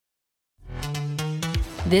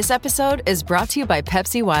This episode is brought to you by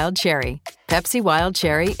Pepsi Wild Cherry. Pepsi Wild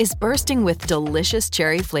Cherry is bursting with delicious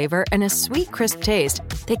cherry flavor and a sweet, crisp taste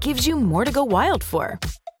that gives you more to go wild for.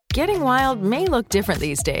 Getting wild may look different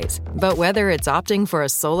these days, but whether it's opting for a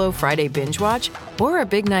solo Friday binge watch or a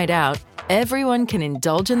big night out, everyone can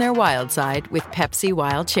indulge in their wild side with Pepsi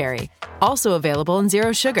Wild Cherry. Also available in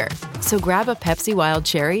Zero Sugar. So grab a Pepsi Wild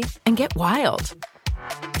Cherry and get wild.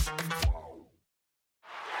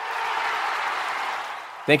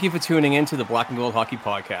 Thank you for tuning in to the Black and Gold Hockey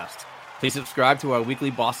Podcast. Please subscribe to our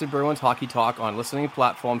weekly Boston Bruins hockey talk on listening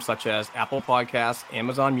platforms such as Apple Podcasts,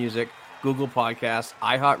 Amazon Music, Google Podcasts,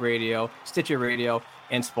 iHeartRadio, Stitcher Radio,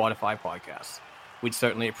 and Spotify Podcasts. We'd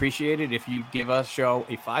certainly appreciate it if you give our show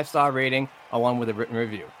a 5-star rating along with a written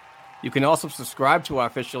review. You can also subscribe to our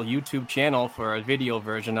official YouTube channel for a video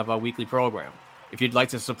version of our weekly program. If you'd like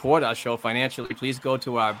to support our show financially, please go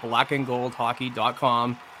to our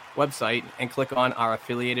blackandgoldhockey.com website and click on our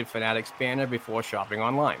affiliated Fanatics banner before shopping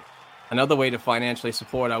online. Another way to financially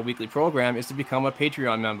support our weekly program is to become a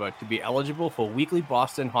Patreon member to be eligible for weekly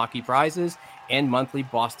Boston hockey prizes and monthly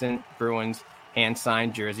Boston Bruins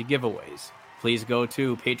hand-signed jersey giveaways. Please go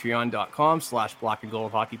to patreon.com/Black and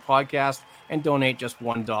Gold Hockey Podcast and donate just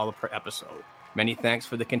 $1 per episode. Many thanks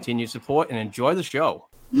for the continued support and enjoy the show.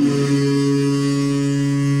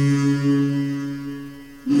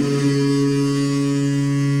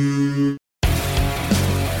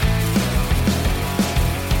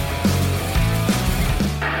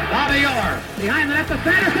 Behind the net to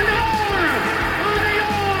Sanderson, Orr! On the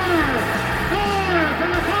Orr! Orr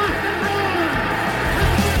from the Boston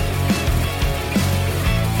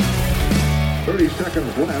Bruins! 30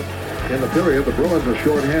 seconds left in the period. The Bruins are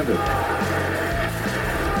shorthanded.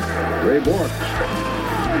 Ray Bourque.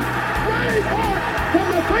 Ray Bourque from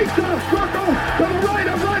the face-off circle to the right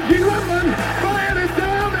of Reggie Whitman. Fired it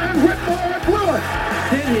down and Whitmore blew it.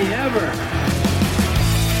 Did he ever?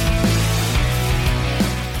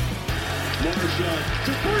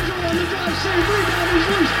 To Berger on the drive, save, rebound, he's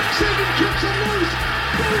loose, Sagan kicks him loose,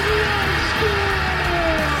 Bergeron scores!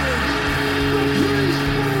 The Priest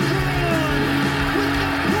Bergeron, with the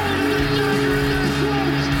point of the dagger in their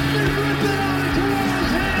throats, they rip it out of Toronto's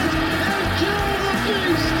hands and kill the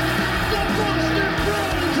beast! The Boston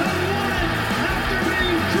Bruins have won it after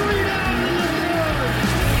being 3 down in the third!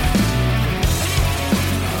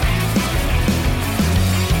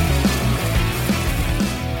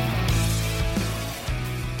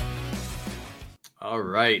 All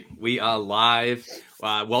right, we are live.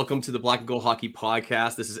 Welcome to the Black and Gold Hockey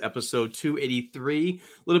Podcast. This is episode 283. A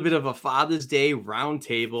little bit of a Father's Day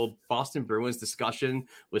roundtable Boston Bruins discussion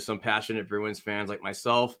with some passionate Bruins fans like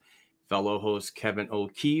myself, fellow host Kevin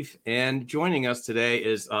O'Keefe. And joining us today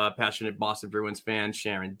is passionate Boston Bruins fan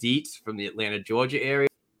Sharon Dietz from the Atlanta, Georgia area.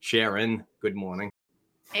 Sharon, good morning.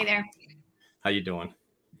 Hey there. How you doing?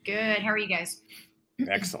 Good. How are you guys?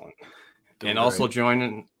 Excellent. And also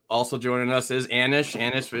joining us is Anish.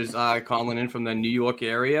 Anish is calling in from the New York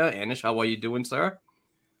area. Anish, how are you doing, sir?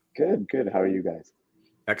 Good. How are you guys?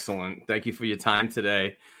 Excellent. Thank you for your time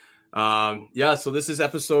today. So this is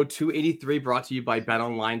episode 283 brought to you by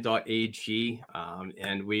betonline.ag.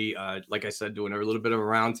 And we, like I said, doing a little bit of a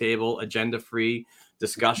roundtable, agenda-free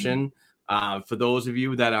discussion. For those of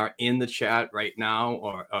you that are in the chat right now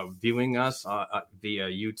or viewing us via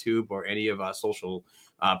YouTube or any of our social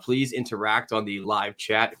please interact on the live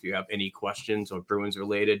chat if you have any questions or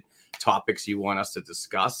Bruins-related topics you want us to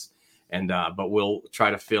discuss. But we'll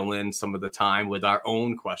try to fill in some of the time with our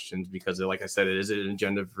own questions because, like I said, it is an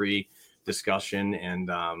agenda-free discussion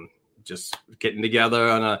and just getting together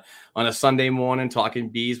on a Sunday morning talking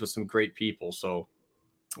bees with some great people. So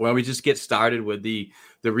why don't we just get started with the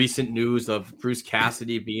recent news of Bruce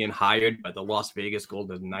Cassidy being hired by the Las Vegas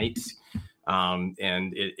Golden Knights. And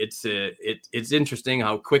it's interesting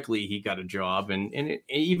how quickly he got a job, and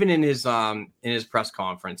even in his press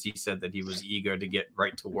conference, he said that he was eager to get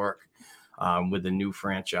right to work with the new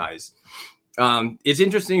franchise. It's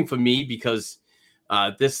interesting for me because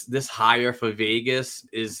this hire for Vegas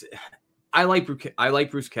is I like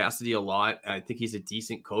Bruce Cassidy a lot. I think he's a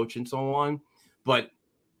decent coach and so on, but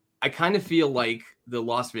I kind of feel like the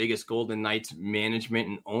Las Vegas Golden Knights management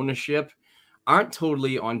and ownership aren't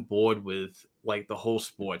totally on board with like the whole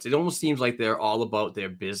sports. It almost seems like they're all about their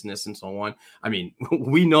business and so on. I mean,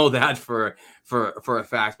 we know that for a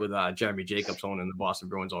fact with Jeremy Jacobs owning the Boston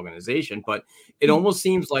Bruins organization, but it almost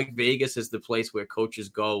seems like Vegas is the place where coaches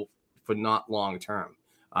go for not long term.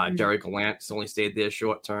 Derek Gallant only stayed there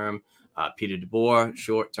short term. Peter DeBoer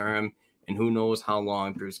short term, and who knows how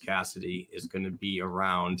long Bruce Cassidy is going to be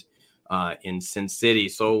around in Sin City.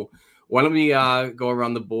 So Why don't we go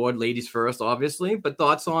around the board, ladies first, obviously, but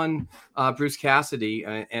thoughts on Bruce Cassidy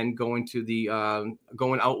and going to the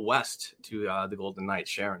going out west to the Golden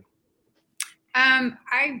Knights, Sharon?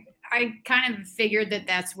 I kind of figured that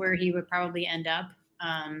that's where he would probably end up.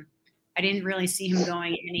 I didn't really see him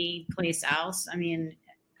going any place else. I mean,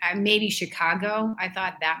 maybe Chicago. I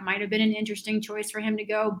thought that might have been an interesting choice for him to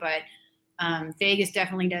go, but Vegas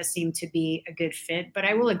definitely does seem to be a good fit. But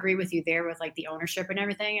I will agree with you there with like the ownership and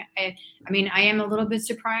everything. I mean, I am a little bit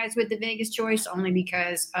surprised with the Vegas choice only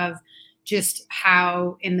because of just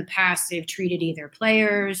how in the past they've treated either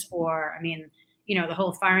players or, I mean, you know, the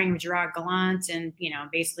whole firing of Gerard Gallant and, you know,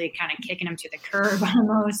 basically kind of kicking him to the curb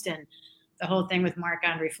almost, and the whole thing with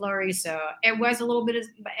Marc-Andre Fleury. So it was a little bit,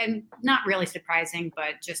 and not really surprising,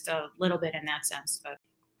 but just a little bit in that sense. But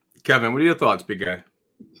Kevin, what are your thoughts, big guy?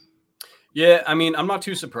 Yeah, I mean, I'm not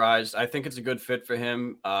too surprised. I think it's a good fit for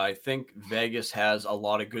him. I think Vegas has a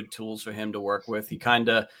lot of good tools for him to work with. He kind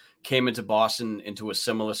of came into Boston into a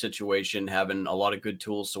similar situation, having a lot of good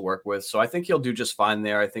tools to work with. So I think he'll do just fine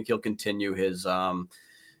there. I think he'll continue his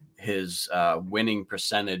winning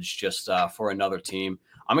percentage just for another team.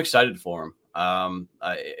 I'm excited for him.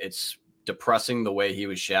 It's depressing the way he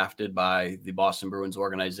was shafted by the Boston Bruins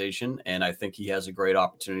organization, and I think he has a great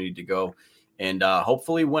opportunity to go and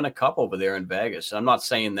hopefully win a cup over there in Vegas. I'm not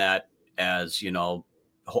saying that as, you know,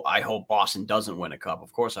 I hope Boston doesn't win a cup.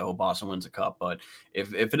 Of course, I hope Boston wins a cup. But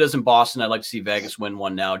if it isn't Boston, I'd like to see Vegas win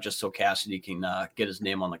one now just so Cassidy can get his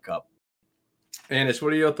name on the cup. Anish,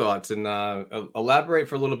 what are your thoughts? And elaborate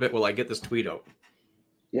for a little bit while I get this tweet out.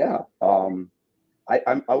 Yeah.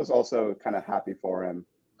 I was also kind of happy for him.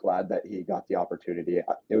 Glad that he got the opportunity.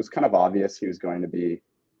 It was kind of obvious he was going to be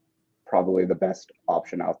probably the best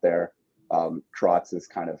option out there. Trotz is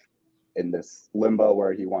kind of in this limbo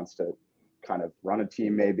where he wants to kind of run a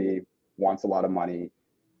team, maybe wants a lot of money.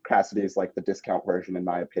 Cassidy is like the discount version, in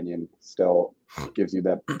my opinion, still gives you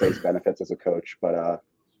the base benefits as a coach, but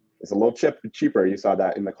it's a little cheaper. You saw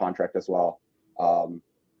that in the contract as well.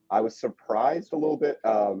 I was surprised a little bit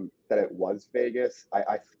that it was Vegas.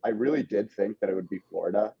 I really did think that it would be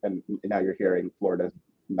Florida, and now you're hearing Florida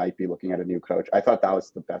might be looking at a new coach. I thought that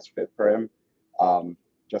was the best fit for him.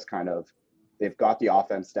 Just kind of, they've got the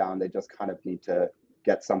offense down. They just kind of need to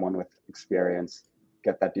get someone with experience,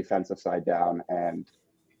 get that defensive side down, and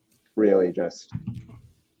really just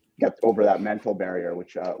get over that mental barrier,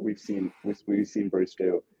 which we've seen Bruce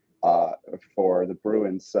do for the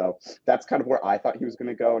Bruins. So that's kind of where I thought he was going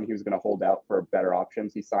to go, and he was going to hold out for better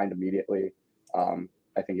options. He signed immediately.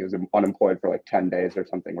 I think he was unemployed for like 10 days or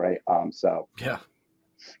something, right? So yeah.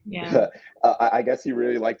 I guess he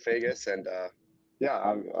really liked Vegas, and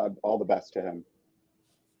I'm all the best to him.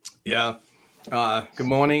 Yeah. Good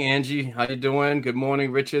morning, Angie. How you doing? Good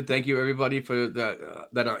morning, Richard. Thank you, everybody, for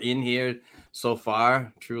that are in here so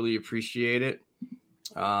far. Truly appreciate it.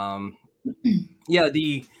 Yeah,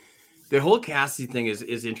 the whole Cassidy thing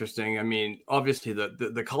is interesting. I mean, obviously,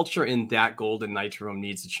 the culture in that Golden Knights room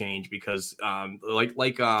needs to change because,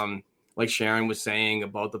 like Sharon was saying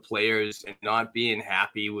about the players and not being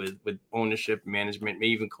happy with ownership, management,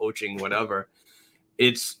 maybe even coaching, whatever.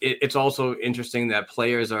 It's also interesting that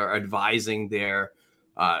players are advising their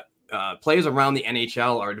players around the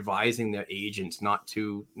NHL are advising their agents not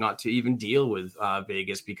to even deal with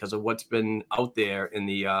Vegas because of what's been out there in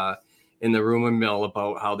the rumor mill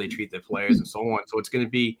about how they treat their players and so on. So it's going to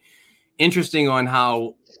be interesting on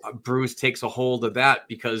how Bruce takes a hold of that,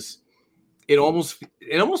 because it almost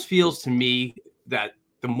feels to me that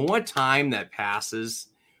the more time that passes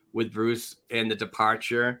with Bruce and the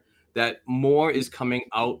departure, that more is coming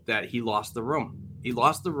out that he lost the room. He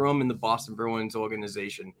lost the room in the Boston Bruins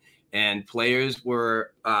organization, and players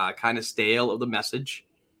were kind of stale of the message,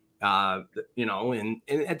 and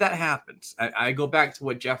that happens. I go back to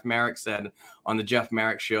what Jeff Marek said on the Jeff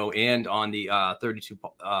Marek show and on the 32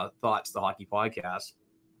 Thoughts, the hockey podcast,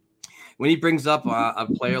 when he brings up a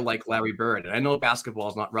player like Larry Bird. And I know basketball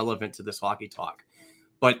is not relevant to this hockey talk,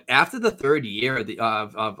 but after the third year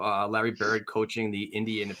of Larry Bird coaching the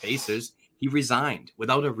Indiana Pacers, he resigned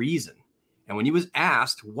without a reason. And when he was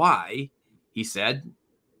asked why, he said,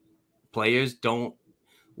 players don't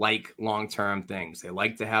like long-term things. They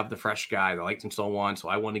like to have the fresh guy. They like and so on. So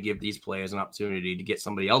I want to give these players an opportunity to get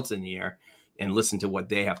somebody else in here and listen to what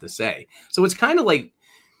they have to say. So it's kind of like,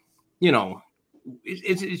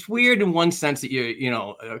 it's weird in one sense that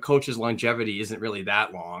a coach's longevity isn't really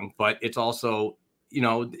that long, but it's also,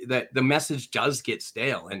 that the message does get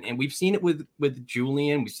stale. And we've seen it with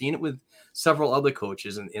Julian. We've seen it with several other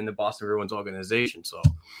coaches in the Boston Bruins organization. So,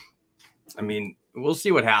 I mean, we'll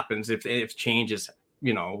see what happens if changes,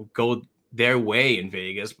 go their way in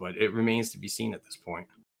Vegas, but it remains to be seen at this point.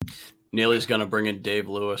 Neely's going to bring in Dave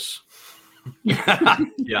Lewis.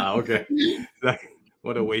 Yeah, okay.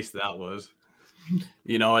 What a waste that was.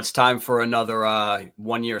 You know, it's time for another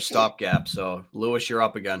 1-year stopgap. So, Lewis, you're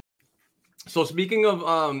up again. So speaking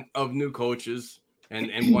of new coaches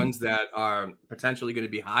and ones that are potentially going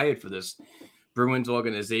to be hired for this Bruins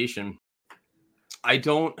organization, I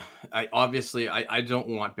don't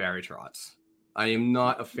want Barry Trotz. I am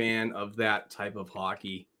not a fan of that type of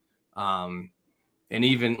hockey. And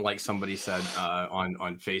even like somebody said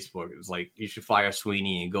on Facebook, it was like, you should fire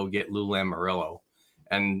Sweeney and go get Lou Lamoriello.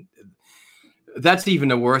 And that's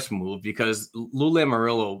even a worse move because Lou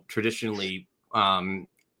Lamoriello traditionally,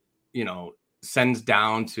 sends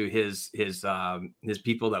down to his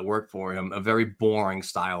people that work for him a very boring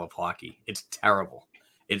style of hockey. It's terrible.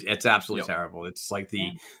 It's absolutely terrible. It's like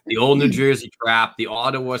the old New Jersey crap, the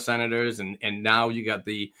Ottawa Senators, and now you got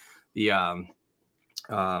the New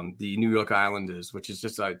York Islanders, which is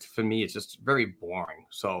just for me, it's just very boring.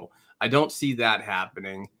 So I don't see that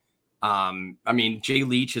happening. I mean, Jay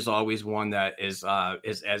Leach is always one that is a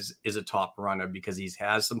top runner because he's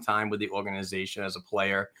has some time with the organization as a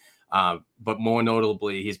player. But more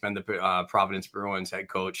notably, he's been the Providence Bruins head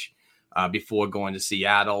coach before going to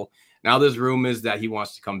Seattle. Now there's rumors that he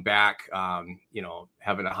wants to come back,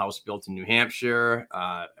 having a house built in New Hampshire,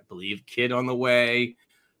 I believe kid on the way.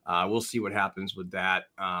 We'll see what happens with that.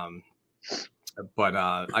 But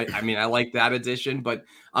I like that addition, but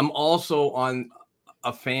I'm also on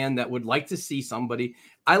a fan that would like to see somebody.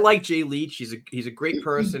 I like Jay Leach. He's a great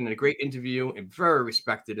person and a great interview and very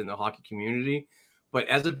respected in the hockey community. But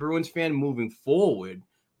as a Bruins fan moving forward,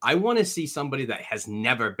 I want to see somebody that has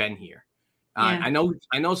never been here. I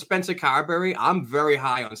know Spencer Carberry. I'm very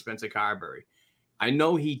high on Spencer Carberry. I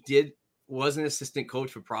know he was an assistant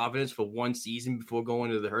coach for Providence for one season before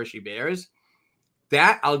going to the Hershey Bears.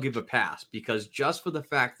 That I'll give a pass because just for the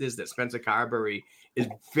fact is that Spencer Carberry is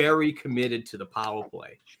very committed to the power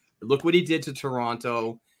play. Look what he did to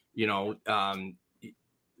Toronto. That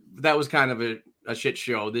was kind of a shit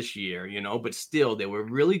show this year, but still there were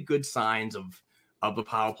really good signs of the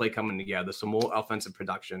power play coming together. Some more offensive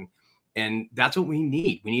production. And that's what we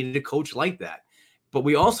need. We needed a coach like that, but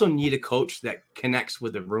we also need a coach that connects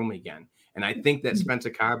with the room again. And I think that Spencer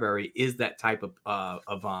Carberry is that type of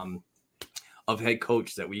head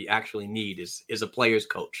coach that we actually need is a player's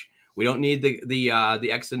coach. We don't need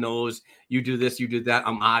the X and O's. You do this, you do that.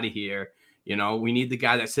 I'm out of here. We need the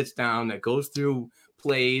guy that sits down, that goes through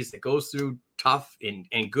plays, that goes through tough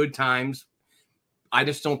and good times. I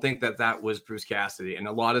just don't think that was Bruce Cassidy. And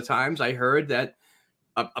a lot of times I heard that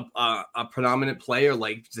a predominant player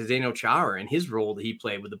like Zdeno Chara in his role that he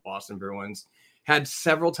played with the Boston Bruins had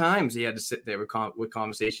several times he had to sit there with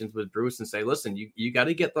conversations with Bruce and say, listen, you got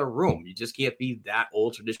to get the room. You just can't be that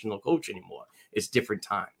old traditional coach anymore. It's different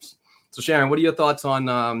times. So Sharon, what are your thoughts on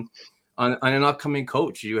an upcoming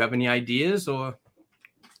coach? Do you have any ideas or?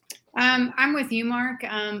 I'm with you, Mark.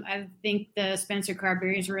 I think the Spencer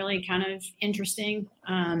Carberry is really kind of interesting.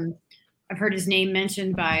 I've heard his name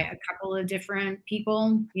mentioned by a couple of different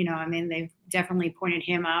people. They've definitely pointed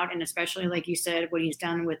him out, and especially, like you said, what he's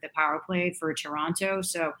done with the power play for Toronto.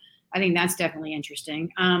 So I think that's definitely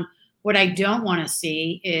interesting. What I don't want to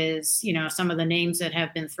see is, some of the names that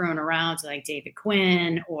have been thrown around, like David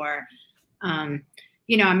Quinn or, I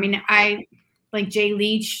like Jay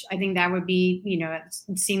Leach. I think that would be,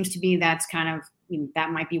 it seems to be that's kind of,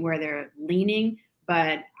 that might be where they're leaning.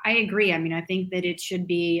 But I agree. I think that it should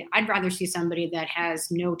be, I'd rather see somebody that has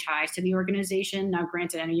no ties to the organization. Now,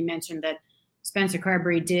 granted, I know you mentioned that Spencer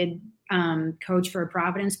Carberry did coach for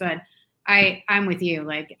Providence, but I'm with you.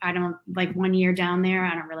 Like, I don't like 1 year down there.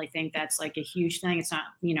 I don't really think that's like a huge thing. It's not,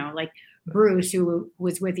 like Bruce, who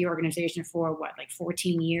was with the organization for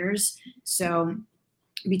 14 years. So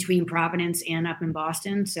between Providence and up in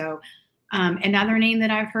Boston. So another name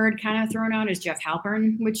that I've heard kind of thrown out is Jeff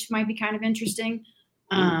Halpern, which might be kind of interesting.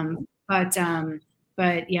 But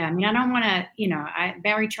yeah, I don't want to,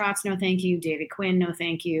 Barry Trotz, no, thank you. David Quinn, no,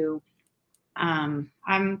 thank you.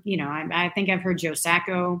 I think I've heard Joe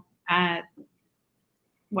Sacco,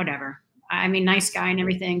 whatever. Nice guy and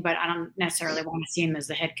everything, but I don't necessarily want to see him as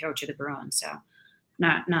the head coach of the Bruins. So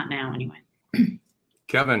not now anyway.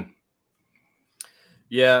 Kevin.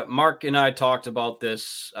 Yeah, Mark and I talked about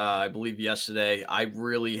this, I believe yesterday. I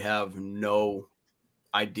really have no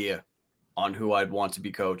idea on who I'd want to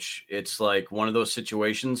be coach. It's like one of those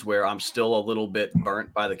situations where I'm still a little bit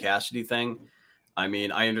burnt by the Cassidy thing. I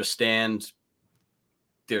understand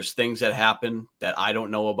there's things that happen that I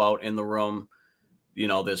don't know about in the room.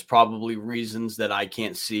 There's probably reasons that I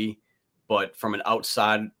can't see, but from an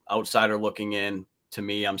outsider looking in, to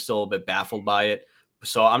me, I'm still a bit baffled by it.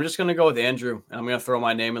 So I'm just going to go with Andrew, and I'm going to throw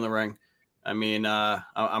my name in the ring. I mean,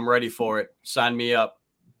 I'm ready for it. Sign me up.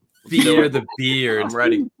 Fear the beard. I'm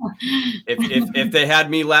ready. If they had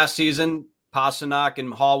me last season, Pasternak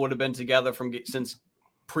and Hall would have been together since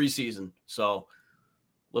preseason. So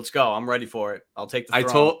let's go. I'm ready for it. I'll take the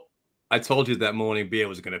throne. I told you that morning beer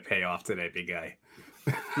was going to pay off today, big guy.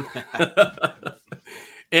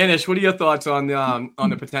 Anish, what are your thoughts on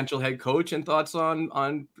the potential head coach and thoughts on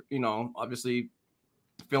obviously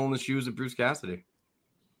filling the shoes of Bruce Cassidy?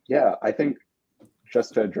 Yeah, I think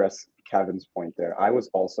just to address Kevin's point there, I was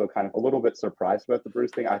also kind of a little bit surprised about the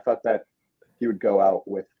Bruce thing. I thought that he would go out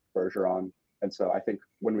with Bergeron. And so I think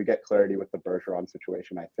when we get clarity with the Bergeron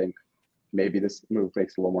situation, I think maybe this move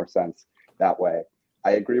makes a little more sense that way.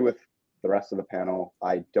 I agree with the rest of the panel.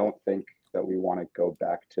 I don't think that we want to go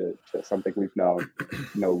back to something we've known,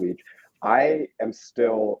 no Leach. I am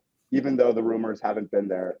still, even though the rumors haven't been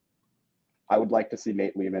there, I would like to see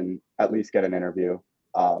Nate Lehman at least get an interview.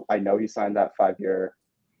 I know he signed that 5-year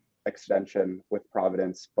extension with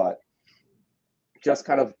Providence, but just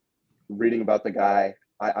kind of reading about the guy,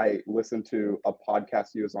 I listened to a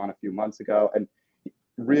podcast he was on a few months ago, and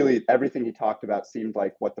really everything he talked about seemed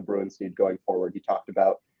like what the Bruins need going forward. He talked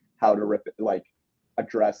about how to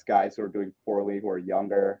address guys who are doing poorly, who are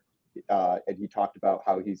younger, and he talked about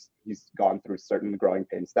how he's gone through certain growing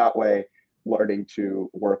pains that way, learning to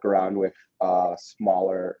work around with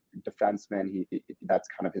smaller defensemen. That's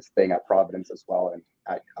kind of his thing at Providence as well, and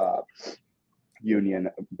at Union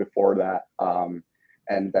before that.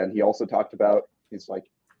 And then he also talked about his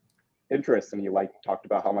interests, and he talked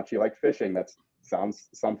about how much he liked fishing. That sounds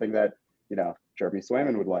something that Jeremy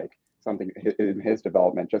Swayman would like, something in his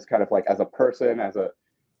development. Just kind of as a person, as a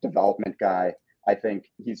development guy, I think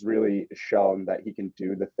he's really shown that he can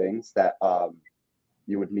do the things that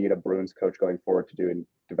you would need a Bruins coach going forward to do in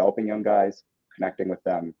developing young guys, connecting with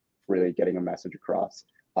them, really getting a message across.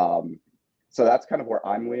 So that's kind of where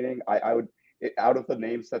I'm leaning. I would, out of the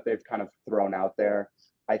names that they've kind of thrown out there,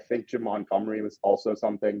 I think Jim Montgomery was also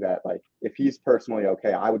something that, if he's personally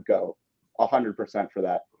okay, I would go 100% for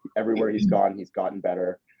that. Everywhere he's gone, he's gotten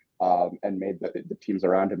better, and made the teams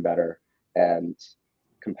around him better and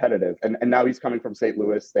competitive. And now he's coming from St.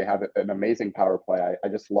 Louis. They have an amazing power play. I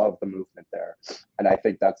just love the movement there. And I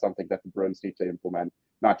think that's something that the Bruins need to implement,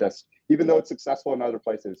 not just, even though it's successful in other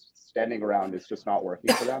places, standing around is just not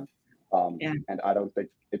working for them. And I don't think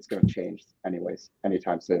it's going to change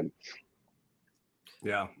anytime soon.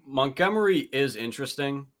 Yeah. Montgomery is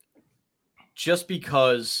interesting just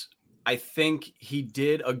because I think he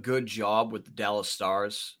did a good job with the Dallas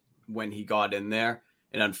Stars when he got in there.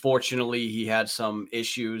 And unfortunately, he had some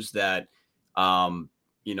issues that,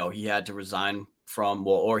 he had to resign from,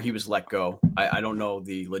 or he was let go. I don't know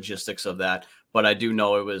the logistics of that, but I do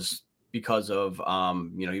know it was because of,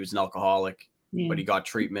 he was an alcoholic, but he got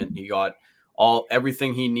treatment. He got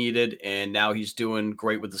everything he needed, and now he's doing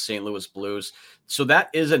great with the St. Louis Blues. So that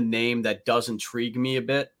is a name that does intrigue me a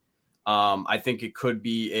bit. I think it could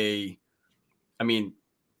be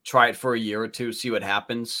try it for a year or two, see what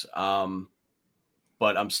happens.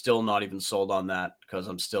 But I'm still not even sold on that because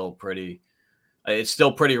it's still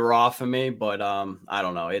pretty raw for me, but I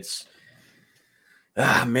don't know. It's,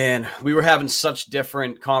 man, we were having such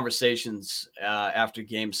different conversations after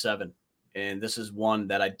Game 7. And this is one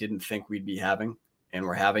that I didn't think we'd be having, and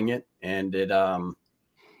we're having it. And it,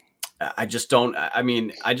 I just don't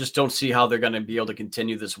see how they're going to be able to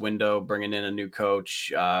continue this window, bringing in a new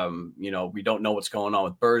coach. We don't know what's going on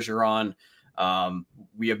with Bergeron.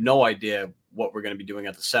 We have no idea what we're going to be doing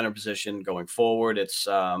at the center position going forward. It's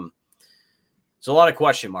a lot of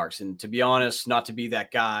question marks. And to be honest, not to be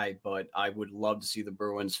that guy, but I would love to see the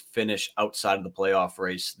Bruins finish outside of the playoff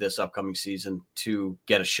race this upcoming season to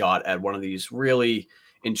get a shot at one of these really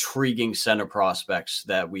intriguing center prospects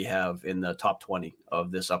that we have in the top 20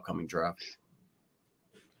 of this upcoming draft.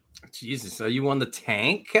 Jesus, are you on the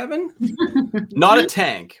tank, Kevin? Not a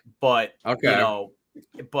tank, but okay.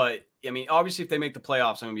 Obviously if they make the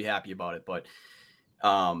playoffs, I'm going to be happy about it. But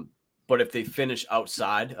if they finish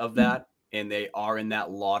outside of that, and they are in that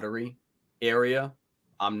lottery area,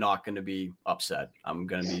 I'm not going to be upset. I'm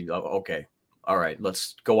going to be, okay, all right,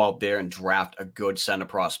 let's go out there and draft a good center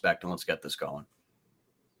prospect, and let's get this going.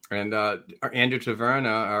 And Andrew Taverna,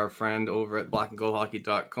 our friend over at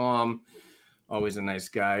blackandgoldhockey.com, always a nice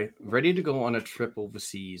guy, ready to go on a trip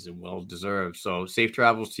overseas and well-deserved. So safe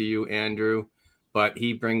travels to you, Andrew. But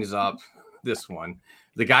he brings up this one.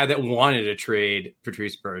 The guy that wanted to trade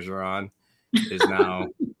Patrice Bergeron is now...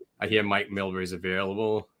 I hear Mike Milbury's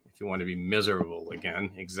available if you want to be miserable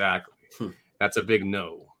again. Exactly. That's a big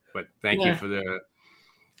no. But thanks for the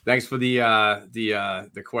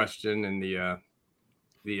question and the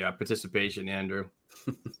participation, Andrew.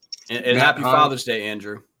 And happy Father's Day,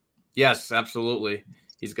 Andrew. Yes, absolutely.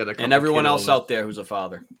 He's got and everyone else out there who's a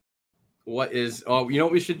father. You know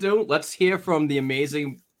what we should do? Let's hear from the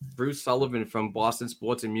amazing Bruce Sullivan from Boston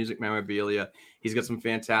Sports and Music Memorabilia. He's got some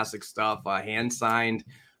fantastic stuff, hand signed,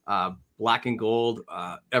 black and gold,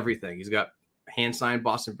 everything. He's got hand signed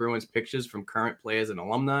Boston Bruins pictures from current players and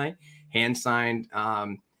alumni, hand signed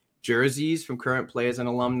jerseys from current players and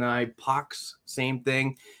alumni, pucks, same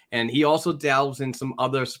thing. And he also delves in some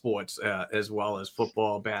other sports as well as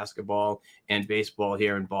football, basketball, and baseball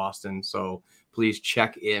here in Boston. So please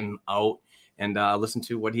check him out and listen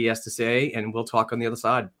to what he has to say, and we'll talk on the other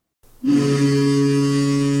side.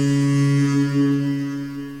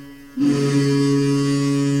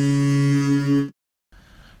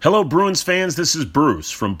 Hello, Bruins fans. This is Bruce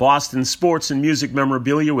from Boston Sports and Music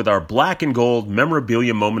Memorabilia with our black and gold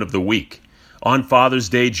memorabilia moment of the week. On Father's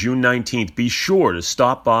Day, June 19th, be sure to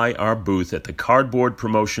stop by our booth at the Cardboard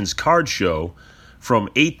Promotions Card Show from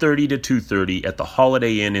 8:30 to 2:30 at the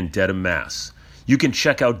Holiday Inn in Dedham, Mass. You can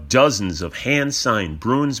check out dozens of hand-signed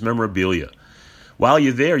Bruins memorabilia. While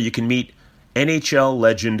you're there, you can meet NHL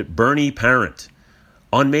legend Bernie Parent.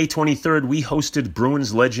 On May 23rd, we hosted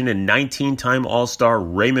Bruins legend and 19-time All-Star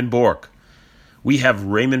Raymond Bourque. We have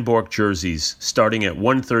Raymond Bourque jerseys starting at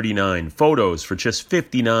 $139, photos for just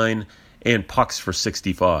 $59, and pucks for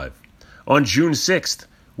 $65. On June 6th,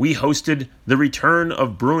 we hosted the return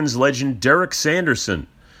of Bruins legend Derek Sanderson.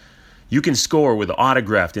 You can score with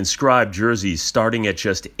autographed inscribed jerseys starting at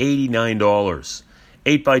just $89,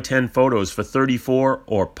 8x10 photos for $34,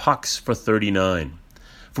 or pucks for $39.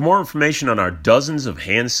 For more information on our dozens of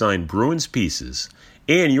hand-signed Bruins pieces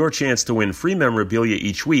and your chance to win free memorabilia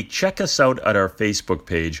each week, check us out at our Facebook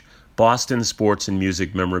page, Boston Sports and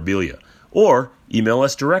Music Memorabilia, or email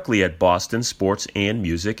us directly at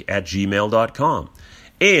bostonsportsandmusic@gmail.com.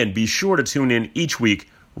 And be sure to tune in each week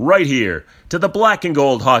right here to the Black and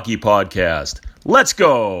Gold Hockey Podcast. Let's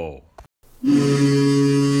go!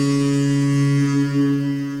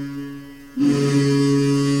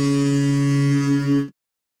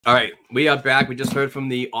 All right, we are back. We just heard from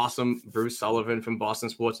the awesome Bruce Sullivan from Boston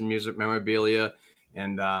Sports and Music Memorabilia.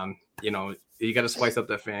 And, you got to spice up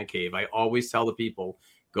that fan cave. I always tell the people,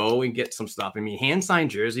 go and get some stuff. I mean, hand-signed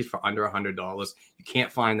jerseys for under $100. You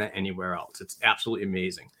can't find that anywhere else. It's absolutely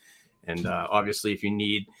amazing. And obviously, if you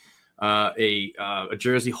need a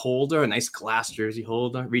jersey holder, a nice glass jersey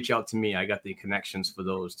holder, reach out to me. I got the connections for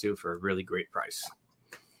those, too, for a really great price.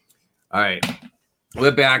 All right.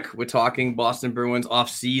 We're back. We're talking Boston Bruins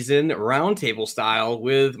off-season roundtable style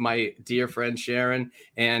with my dear friend Sharon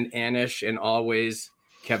and Anish, and always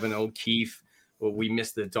Kevin O'Keefe. Well, we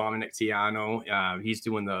missed the Dominic Tiano. He's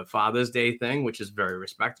doing the Father's Day thing, which is very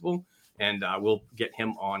respectable, and we'll get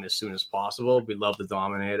him on as soon as possible. We love the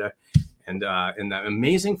Dominator and that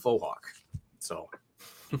amazing faux hawk. So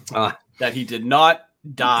that he did not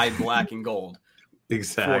dye black and gold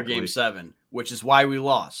exactly for Game 7, which is why we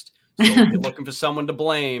lost. So if you're looking for someone to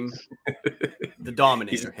blame, the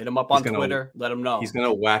Dominator. Hit him up on Twitter. Let him know. He's going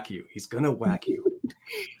to whack you.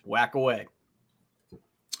 Whack away.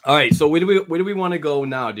 All right. So where do we want to go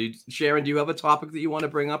now? Sharon, do you have a topic that you want to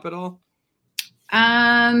bring up at all?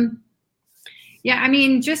 Yeah, I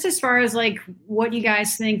mean, just as far as like what you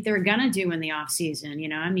guys think they're going to do in the off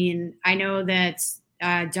season, I mean, I know that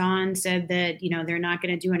Don said that, they're not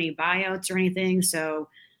going to do any buyouts or anything. So,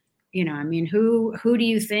 I mean, who do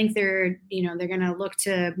you think they're going to look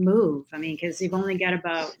to move? I mean, because they've only got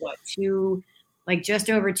about just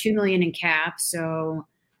over $2 million in cap. So,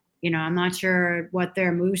 I'm not sure what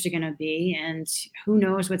their moves are going to be, and who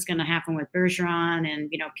knows what's going to happen with Bergeron. And,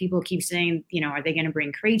 people keep saying, are they going to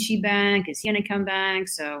bring Krejci back? Is he going to come back?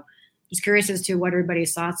 So just curious as to what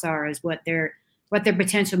everybody's thoughts are as what their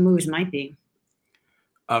potential moves might be.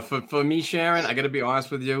 For me, Sharon, I got to be honest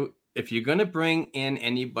with you. If you're going to bring in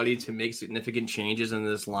anybody to make significant changes in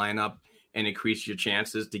this lineup and increase your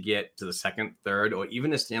chances to get to the second, third, or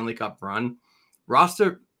even a Stanley Cup run,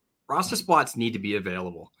 roster spots need to be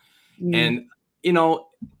available. And,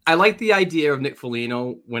 I like the idea of Nick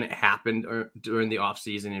Foligno when it happened during the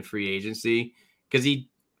offseason and free agency, because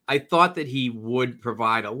I thought that he would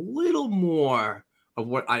provide a little more of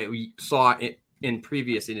what I saw in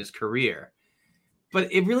his career. But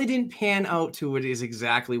it really didn't pan out to what it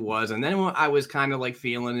exactly was. And then when I was kind of like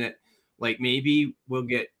feeling it, like maybe we'll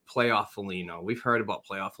get playoff Foligno. We've heard about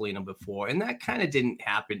playoff Foligno before, and that kind of didn't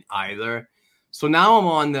happen either. So now I'm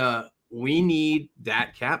on we need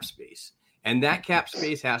that cap space. And that cap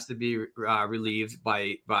space has to be relieved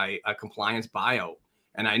by a compliance buyout.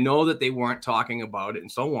 And I know that they weren't talking about it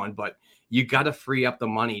and so on, but you got to free up the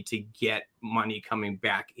money to get money coming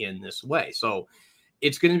back in this way. So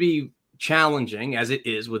it's going to be challenging, as it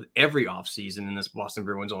is with every offseason in this Boston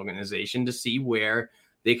Bruins organization, to see where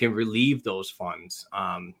they can relieve those funds.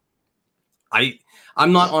 I'm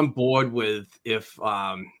not on board with if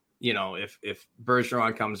Bergeron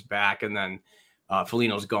comes back and then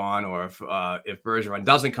Foligno's gone, or if Bergeron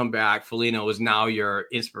doesn't come back, Foligno is now your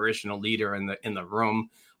inspirational leader in the room.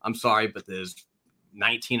 I'm sorry, but there's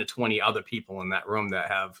 19 to 20 other people in that room that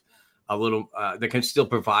have a little that can still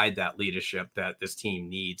provide that leadership that this team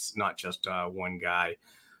needs, not just one guy.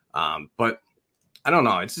 But I don't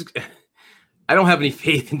know. It's just, I don't have any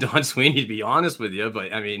faith in Don Sweeney, to be honest with you.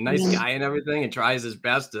 But I mean, nice guy and everything, and tries his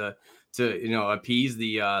best to appease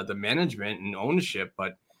the management and ownership.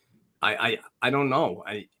 But I don't know.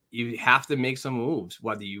 You have to make some moves,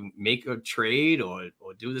 whether you make a trade or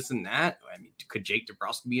do this and that. I mean, could Jake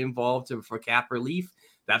DeBrusk be involved for cap relief?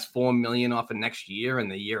 That's $4 million off of next year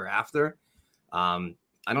and the year after. I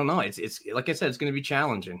don't know. It's like I said, it's going to be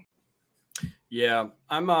challenging. Yeah,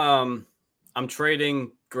 I'm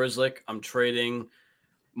trading Grzelcyk. I'm trading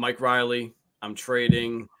Mike Riley. I'm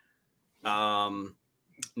trading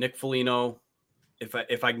Nick Foligno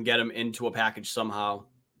if I can get him into a package somehow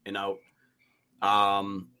and out.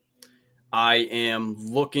 I am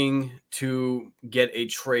looking to get a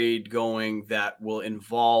trade going that will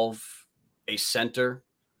involve a center.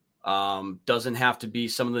 Doesn't have to be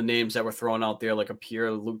some of the names that were thrown out there, like a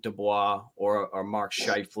Pierre-Luc Dubois or Mark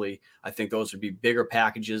Scheifele. I think those would be bigger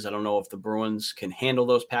packages. I don't know if the Bruins can handle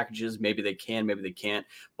those packages. Maybe they can, maybe they can't.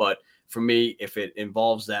 But for me, if it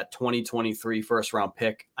involves that 2023 first-round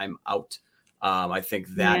pick, I'm out. I think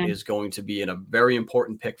that is going to be a very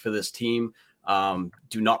important pick for this team.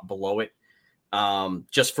 Do not blow it.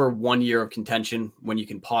 Just for 1 year of contention when you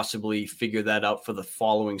can possibly figure that out for the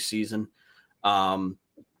following season.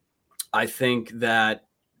 I think that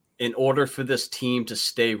in order for this team to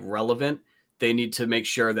stay relevant, they need to make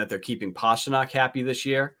sure that they're keeping Pastrnak happy this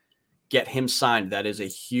year. Get him signed. That is a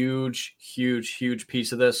huge, huge, huge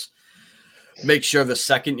piece of this. Make sure the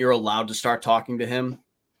second you're allowed to start talking to him,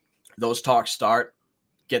 those talks start.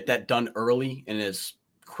 Get that done early and as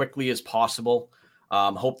quickly as possible.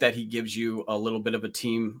 Hope that he gives you a little bit of a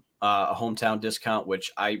team, a hometown discount,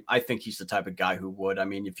 which I think he's the type of guy who would. I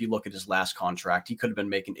mean, if you look at his last contract, he could have been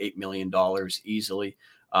making $8 million easily.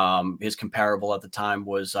 His comparable at the time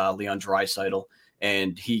was Leon Draisaitl,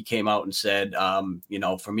 and he came out and said,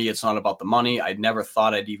 for me, it's not about the money. I never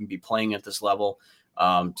thought I'd even be playing at this level.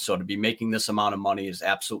 So to be making this amount of money is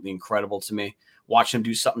absolutely incredible to me. Watch him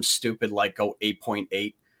do something stupid like go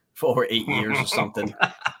 8.8 for 8 years or something.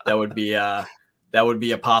 That would be a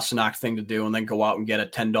Pastrnak thing to do, and then go out and get a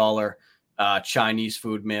 $10 Chinese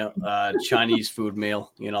food meal.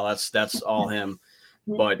 That's all him.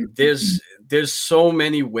 But there's so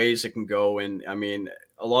many ways it can go, and I mean,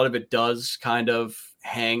 a lot of it does kind of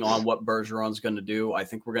hang on what Bergeron's going to do. I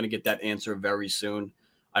think we're going to get that answer very soon.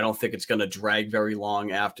 I don't think it's going to drag very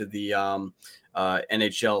long after the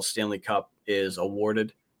NHL Stanley Cup is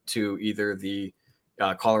awarded to either the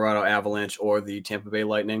Colorado Avalanche or the Tampa Bay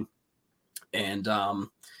Lightning. And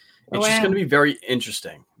it's just going to be very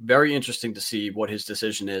interesting to see what his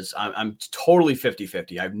decision is. I'm totally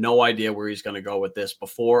 50-50. I have no idea where he's going to go with this.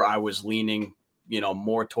 Before I was leaning,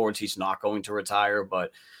 more towards he's not going to retire,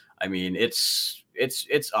 but I mean, it's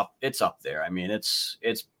up there. I mean, it's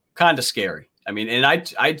kind of scary. I mean, and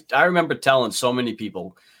I remember telling so many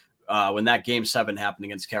people when that Game 7 happened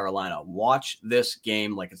against Carolina, watch this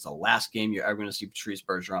game like it's the last game you're ever going to see Patrice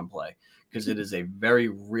Bergeron play, because it is a very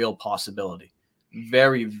real possibility.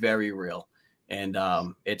 Very, very real. And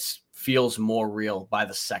it feels more real by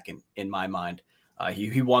the second in my mind.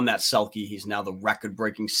 He won that Selke. He's now the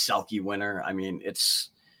record-breaking Selke winner. I mean,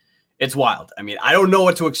 it's wild. I mean, I don't know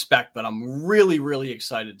what to expect, but I'm really, really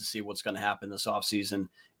excited to see what's going to happen this offseason.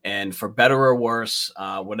 And for better or worse,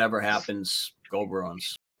 whatever happens, go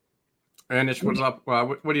Bruins. Anish, what's up?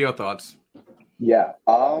 What are your thoughts? Yeah,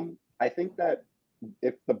 I think that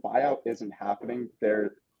if the buyout isn't happening,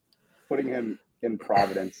 they're putting him in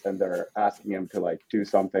Providence and they're asking him to do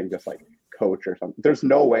something, just like coach or something. There's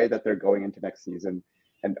no way that they're going into next season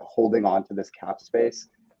and holding on to this cap space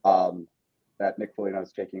that Nick Foligno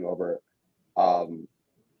is taking over.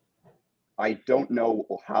 I don't know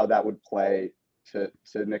how that would play to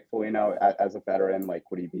Nick Foligno as a veteran.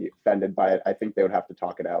 Would he be offended by it? I think they would have to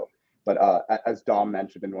talk it out. But as Dom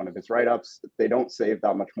mentioned in one of his write-ups, they don't save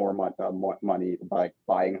that much more money by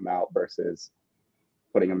buying him out versus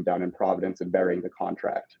putting him down in Providence and burying the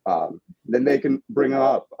contract. Then they can bring him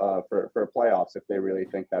up for playoffs if they really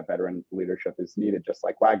think that veteran leadership is needed, just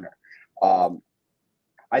like Wagner.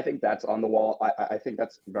 I think that's on the wall. I think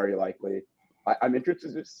that's very likely. I'm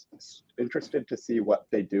interested to see what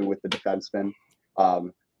they do with the defensemen.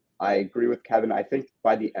 I agree with Kevin. I think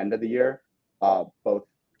by the end of the year, both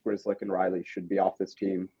Grzelcyk and Riley should be off this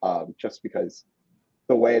team, just because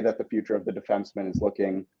the way that the future of the defenseman is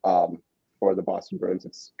looking for the Boston Bruins,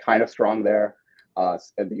 it's kind of strong there.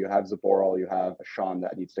 And you have Zaboral, you have Sean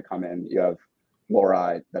that needs to come in, you have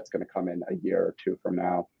Lori that's going to come in a year or two from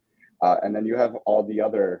now. And then you have all the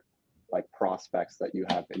other like prospects that you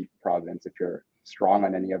have in Providence if you're strong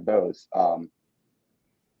on any of those.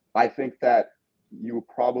 I think that you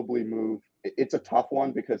probably move. It's a tough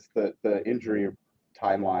one because the injury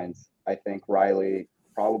timelines. I think Riley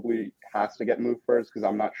probably has to get moved first because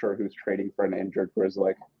I'm not sure who's trading for an injured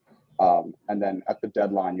Grzelcyk. And then at the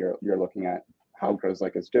deadline, you're looking at how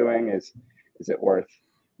Grzelcyk is doing. Is it worth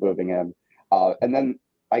moving him? And then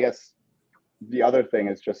I guess the other thing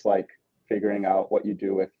is just like figuring out what you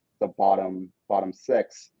do with the bottom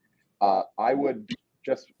six. I would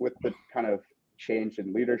just with the kind of change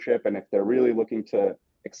in leadership, and if they're really looking to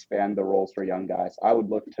expand the roles for young guys, I would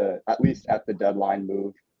look to at least at the deadline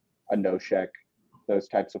move a Noshek, those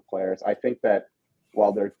types of players. I think that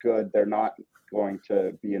while they're good, they're not going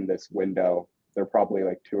to be in this window. They're probably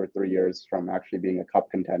like 2 or 3 years from actually being a cup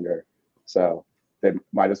contender. So they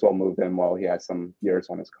might as well move him while he has some years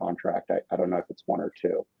on his contract. I don't know if it's 1 or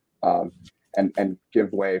 2. And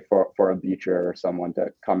give way for a Beecher or someone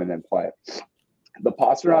to come in and play. The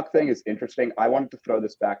Pastrnak thing is interesting. I wanted to throw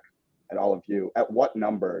this back at all of you. At what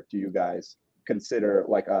number do you guys consider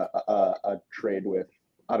like a trade with,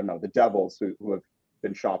 I don't know, the Devils who have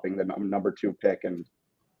been shopping the number 2 pick and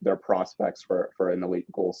their prospects for an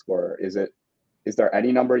elite goal scorer? Is there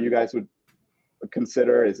any number you guys would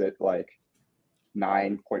consider? Is it like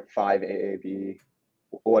 9.5 AAV?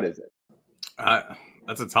 What is it?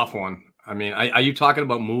 That's a tough one. I mean, are you talking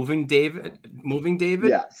about moving David?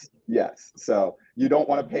 Yes. So you don't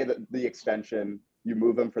want to pay the extension. You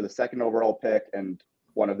move him for the 2nd overall pick and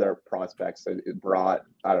one of their prospects. It brought,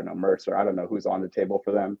 I don't know, Mercer. I don't know who's on the table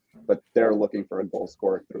for them, but they're looking for a goal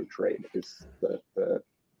scorer through trade is the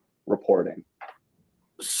reporting.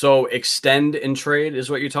 So extend and trade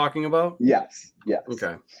is what you're talking about? Yes.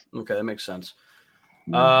 Okay, that makes sense.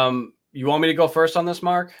 You want me to go first on this,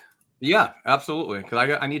 Mark? Yeah, absolutely.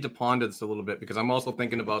 Because I need to ponder this a little bit because I'm also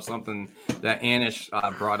thinking about something that Anish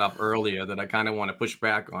brought up earlier that I kind of want to push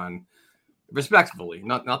back on respectfully.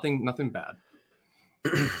 Nothing bad.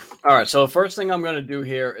 All right. So the first thing I'm going to do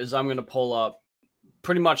here is I'm going to pull up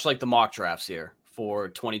pretty much like the mock drafts here for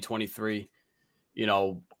 2023,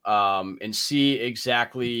 and see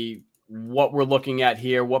exactly what we're looking at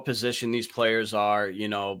here, what position these players are,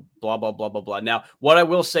 blah, blah, blah, blah, blah. Now, what I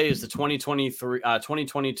will say is the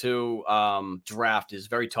 2022 draft is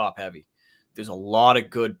very top heavy. There's a lot of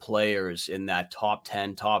good players in that top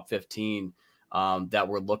 10, top 15 that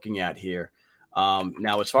we're looking at here.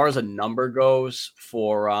 Now, as far as a number goes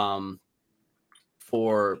for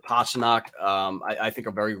Pastrnak, I think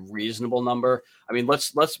a very reasonable number. I mean,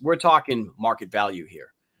 we're talking market value here.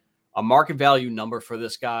 A market value number for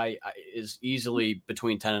this guy is easily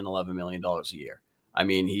between $10 and $11 million a year. I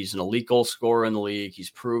mean, he's an elite goal scorer in the league. He's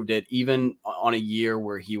proved it even on a year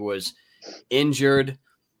where he was injured,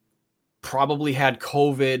 probably had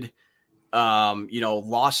COVID,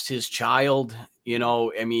 lost his child.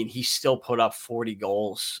 I mean, he still put up 40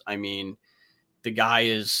 goals. I mean, the guy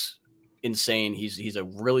is insane. He's a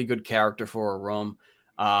really good character for a room.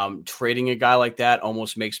 Trading a guy like that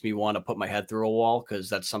almost makes me want to put my head through a wall because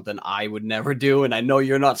that's something I would never do. And I know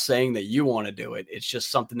you're not saying that you want to do it. It's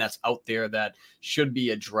just something that's out there that should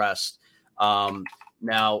be addressed.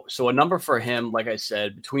 Now, so a number for him, like I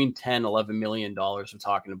said, between $10, $11 million we're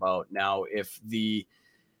talking about. Now, if the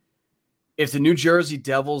New Jersey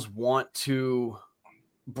Devils want to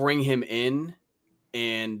bring him in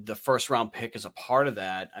and the 1st round pick is a part of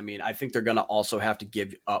that, I mean, I think they're going to also have to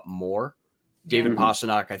give up more. David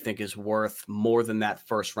Pastrnak, I think, is worth more than that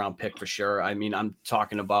 1st round pick for sure. I mean, I'm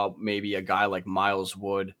talking about maybe a guy like Miles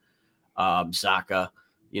Wood, Zaka,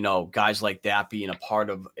 guys like that being a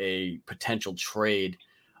part of a potential trade.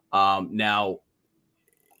 Now,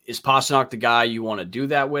 is Pastrnak the guy you want to do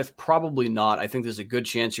that with? Probably not. I think there's a good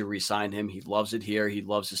chance you re-sign him. He loves it here. He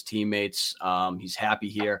loves his teammates. He's happy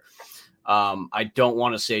here. I don't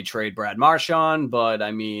want to say trade Brad Marchand, but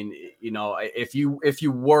I mean, if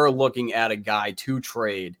you were looking at a guy to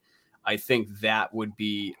trade, I think that would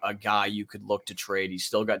be a guy you could look to trade. He's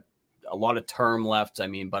still got a lot of term left. I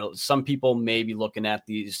mean, but some people may be looking at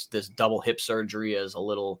this double hip surgery as a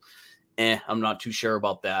little, I'm not too sure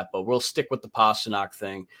about that, but we'll stick with the Pastrnak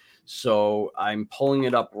thing. So I'm pulling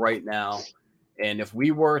it up right now. And if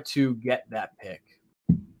we were to get that pick,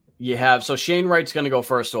 so Shane Wright's going to go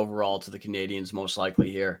first overall to the Canadians, most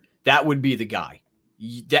likely here. That would be the guy.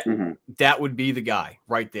 That would be the guy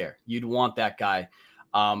right there. You'd want that guy.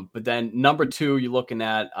 But then number 2, you're looking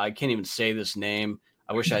at, I can't even say this name.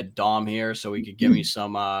 I wish I had Dom here so he could give me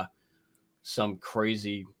some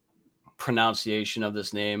crazy pronunciation of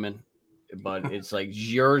this name. But it's like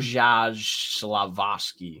Juraj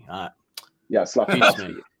Slavovsky.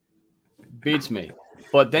 Beats me.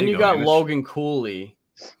 But then you got Logan Cooley,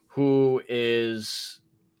 who is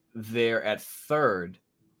there at third.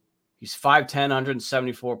 He's 5'10",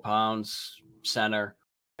 174 pounds, center.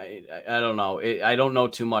 I don't know. I don't know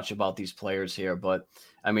too much about these players here, but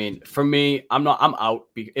I mean, for me, I'm out.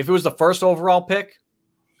 If it was the first overall pick,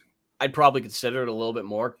 I'd probably consider it a little bit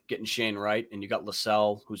more, getting Shane Wright, and you got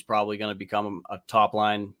Lascelles, who's probably going to become a top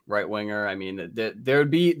line right winger. I mean, that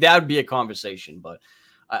would be a conversation, but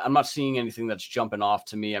I'm not seeing anything that's jumping off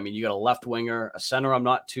to me. I mean, you got a left winger, a center I'm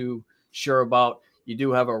not too sure about. You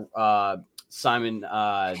do have a Simon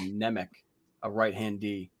Nemec, a right-hand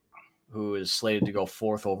D, who is slated to go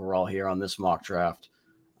 4th overall here on this mock draft.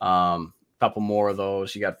 Couple more of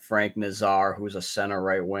those. You got Frank Nazar, who's a center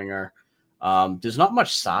right winger. There's not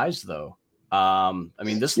much size, though. I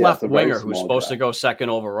mean, this left winger who's supposed to go 2nd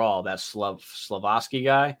overall, that Slavovsky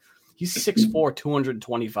guy, he's 6'4",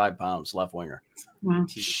 225 pounds, left winger. Wow.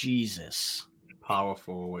 Jesus.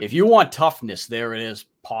 Powerful. If you want toughness, there it is,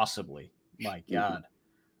 possibly. My God.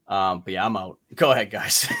 But yeah, I'm out. Go ahead,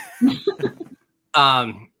 guys.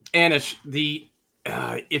 Anish,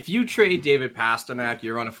 if you trade David Pastrnak,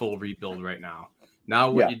 you're on a full rebuild right now.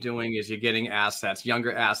 Now what you're doing is you're getting assets,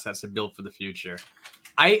 younger assets to build for the future.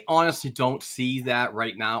 I honestly don't see that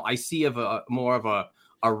right now. I see more of a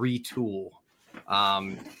retool,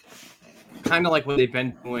 kind of like what they've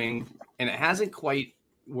been doing, and it hasn't quite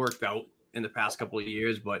worked out in the past couple of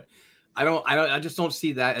years. But I just don't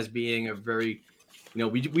see that as being a very,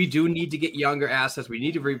 we do need to get younger assets. We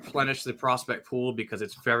need to replenish the prospect pool because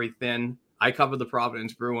it's very thin. I cover the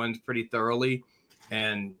Providence Bruins pretty thoroughly,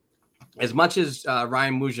 and as much as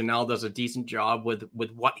Ryan Mougenel does a decent job with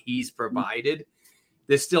what he's provided,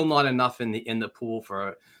 there's still not enough in the pool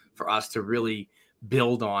for us to really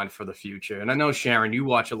build on for the future. And I know, Sharon, you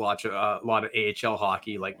watch a lot of AHL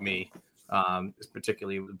hockey like me,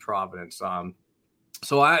 particularly with Providence.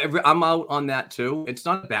 So I'm out on that too. It's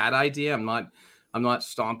not a bad idea. I'm not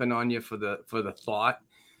stomping on you for the thought.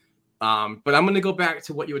 But I'm going to go back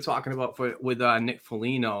to what you were talking about with Nick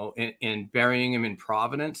Foligno and burying him in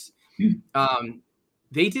Providence.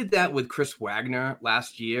 They did that with Chris Wagner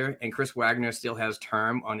last year, and Chris Wagner still has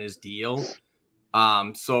term on his deal.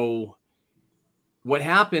 So what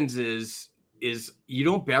happens is you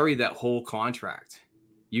don't bury that whole contract.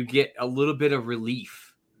 You get a little bit of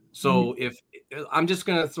relief. So if I'm just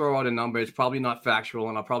going to throw out a number, it's probably not factual,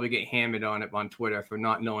 and I'll probably get hammered on it on Twitter for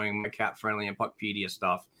not knowing my Cat Friendly and Puckpedia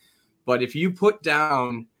stuff. But if you put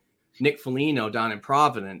down Nick Foligno down in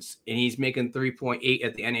Providence and he's making 3.8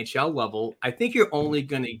 at the NHL level, I think you're going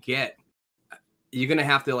to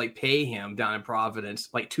have to pay him down in Providence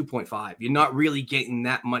 2.5. You're not really getting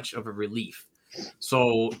that much of a relief.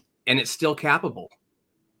 So, and it's still capable.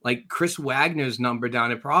 Chris Wagner's number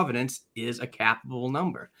down in Providence is a capable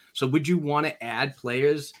number. So would you want to add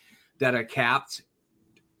players that are capped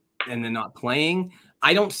and they're not playing?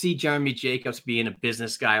 I don't see Jeremy Jacobs being a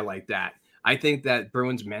business guy like that. I think that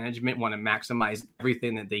Bruins management want to maximize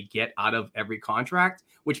everything that they get out of every contract,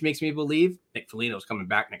 which makes me believe Nick Foligno is coming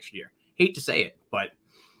back next year. Hate to say it, but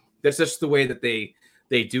that's just the way that they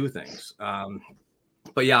do things.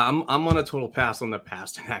 But yeah, I'm on a total pass on the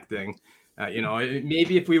Pastrnak thing.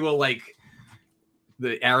 Maybe if we were like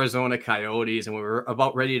the Arizona Coyotes and we were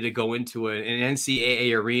about ready to go into an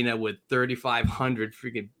NCAA arena with 3,500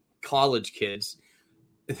 freaking college kids,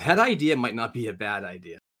 that idea might not be a bad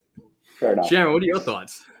idea. Fair enough. Sharon, what are your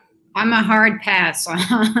thoughts? I'm a hard pass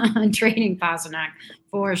on trading Pastrnak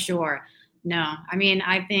for sure. No, I mean,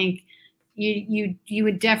 I think you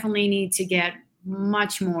would definitely need to get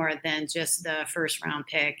much more than just the first round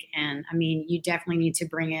pick. And I mean, you definitely need to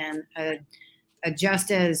bring in a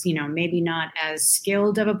just as, maybe not as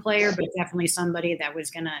skilled of a player, but definitely somebody that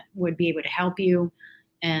would be able to help you,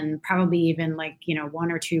 and probably even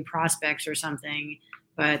 1 or 2 prospects or something.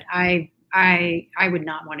 But I would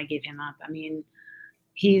not want to give him up. I mean,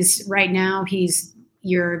 he's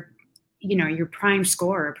your prime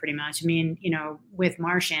scorer pretty much. I mean, with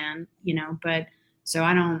Marchand, but so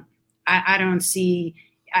I I don't see.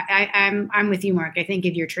 I'm with you, Mark. I think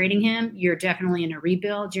if you're trading him, you're definitely in a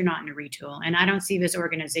rebuild. You're not in a retool, and I don't see this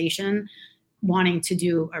organization wanting to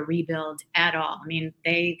do a rebuild at all. I mean,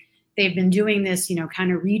 they've been doing this,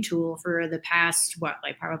 kind of retool for the past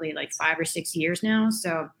probably 5 or 6 years now.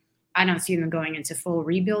 So I don't see them going into full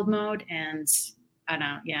rebuild mode, and I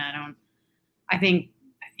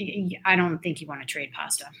don't think you want to trade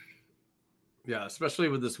Pasta. Yeah, especially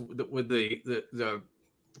with the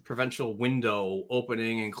provincial window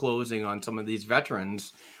opening and closing on some of these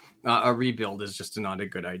veterans, a rebuild is just not a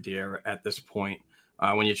good idea at this point.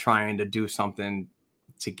 When you're trying to do something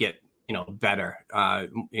to get better,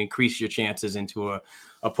 increase your chances into a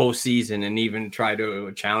postseason, and even try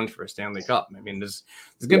to challenge for a Stanley Cup. I mean, there's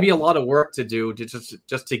going to be a lot of work to do to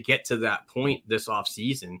just to get to that point this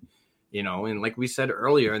offseason, and like we said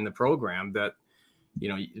earlier in the program, that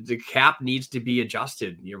the cap needs to be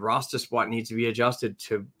adjusted. Your roster spot needs to be adjusted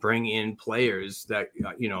to bring in players that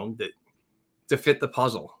that to fit the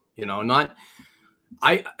puzzle.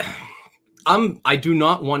 I do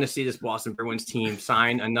not want to see this Boston Bruins team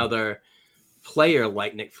sign another player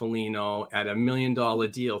like Nick Foligno at $1 million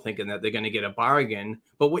deal, thinking that they're going to get a bargain.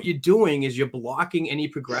 But what you're doing is you're blocking any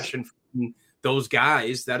progression from those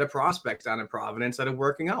guys that are prospects down in Providence that are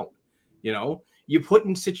working out. You're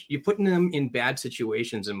putting them in bad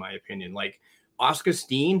situations, in my opinion. Like Oscar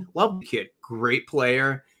Steen, lovely kid, great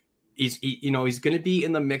player. He's going to be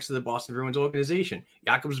in the mix of the Boston Bruins organization.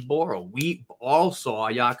 Jakub Zboril, we all saw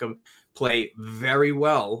Jakub play very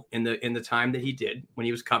well in the time that he did when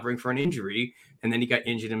he was covering for an injury, and then he got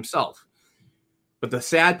injured himself. But the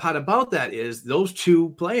sad part about that is those two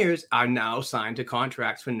players are now signed to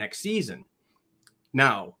contracts for next season.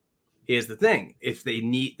 Now, here's the thing: if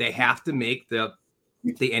they have to make the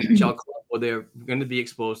NHL club, or they're going to be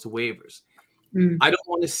exposed to waivers. I don't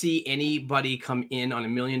want to see anybody come in on $1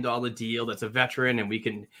 million deal that's a veteran and we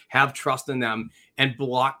can have trust in them and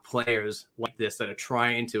block players like this that are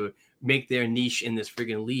trying to make their niche in this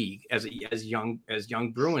friggin' league as young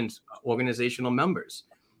Bruins organizational members.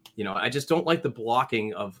 I just don't like the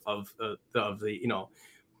blocking of the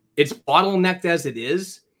it's bottlenecked as it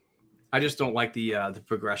is. I just don't like the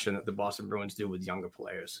progression that the Boston Bruins do with younger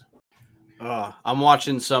players. I'm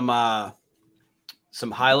watching some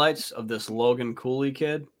highlights of this Logan Cooley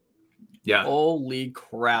kid. Yeah. Holy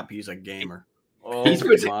crap, he's a gamer. Oh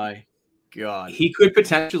my God. He could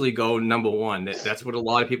potentially go number one. That's what a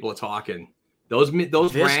lot of people are talking. Those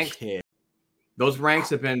ranks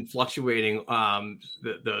have been fluctuating.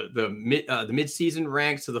 The mid-season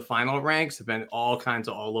ranks to the final ranks have been all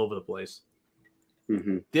over the place.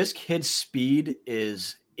 Mm-hmm. This kid's speed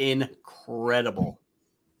is incredible.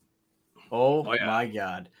 Oh yeah. My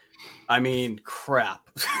God. I mean, crap.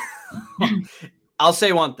 I'll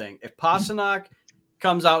say one thing. If Pastrnak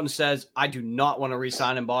comes out and says, I do not want to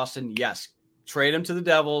re-sign in Boston, yes, trade him to the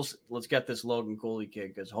Devils. Let's get this Logan Cooley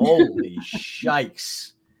kid, because holy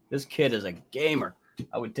shikes. This kid is a gamer.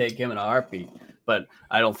 I would take him in a heartbeat, but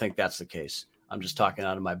I don't think that's the case. I'm just talking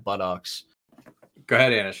out of my buttocks. Go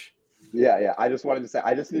ahead, Anish. Yeah. I just wanted to say,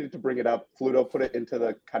 I just needed to bring it up. Fluto put it into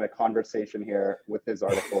the kind of conversation here with his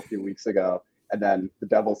article a few weeks ago. And then the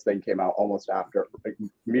Devils thing came out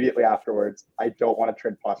immediately afterwards. I don't want to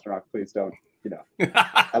trade Pastrnak. Please don't.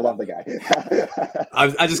 I love the guy.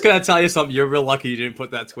 I just gotta tell you something. You're real lucky you didn't put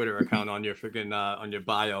that Twitter account on your freaking on your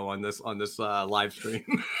bio on this live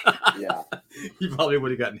stream. Yeah, you probably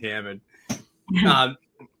would have gotten hammered.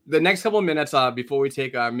 The next couple of minutes before we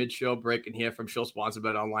take our mid-show break and hear from show sponsor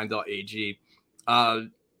BetOnline.ag.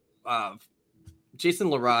 Jason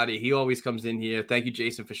Larati, he always comes in here. Thank you,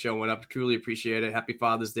 Jason, for showing up. Truly appreciate it. Happy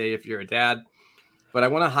Father's Day if you're a dad. But I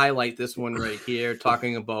want to highlight this one right here,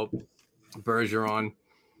 talking about Bergeron.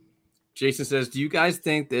 Jason says, do you guys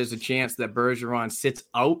think there's a chance that Bergeron sits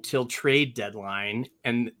out till trade deadline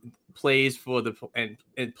and plays and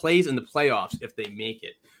plays in the playoffs if they make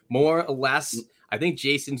it? More or less, I think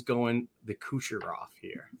Jason's going the Kucherov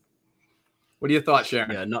here. What are your thoughts,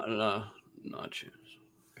 Sharon? Yeah, not chance.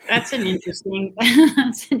 That's an interesting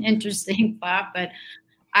thought, but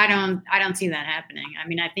I don't see that happening. I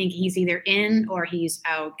mean, I think he's either in or he's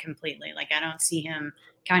out completely. Like, I don't see him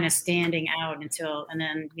kind of standing out and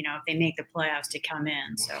then if they make the playoffs to come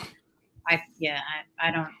in. So I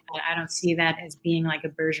don't see that as being like a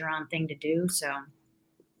Bergeron thing to do. So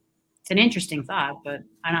it's an interesting thought, but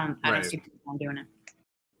I don't see people doing it.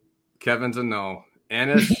 Kevin's a no.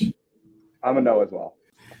 Anish? I'm a no as well.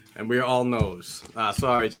 And we're all no's.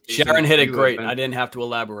 Sorry. Sharon hit it great. I didn't have to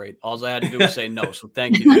elaborate. All I had to do was say no. So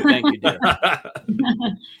thank you. Thank you, dear.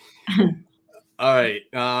 All right,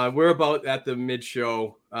 we're about at the mid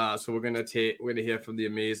show, so we're gonna hear from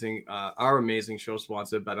our amazing show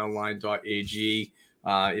sponsor, BetOnline.ag.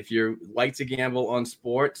 If you like to gamble on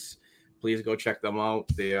sports, please go check them out.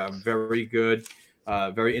 They are very good,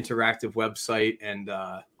 very interactive website, and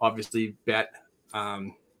obviously bet.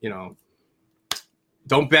 Don't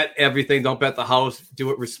bet everything. Don't bet the house. Do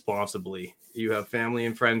it responsibly. You have family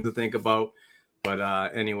and friends to think about. But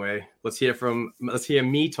anyway, let's hear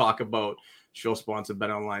me talk about show sponsor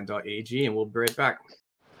BetOnline.ag, and we'll be right back.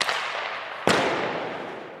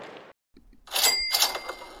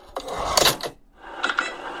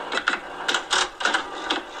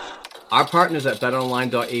 Our partners at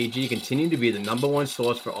BetOnline.ag continue to be the number one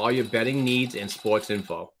source for all your betting needs and sports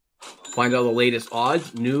info. Find out the latest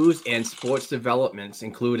odds, news, and sports developments,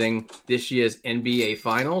 including this year's NBA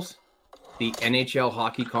Finals, the NHL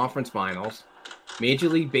Hockey Conference Finals, Major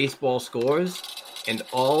League Baseball scores, and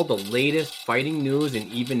all the latest fighting news and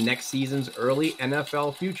even next season's early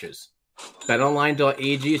NFL futures.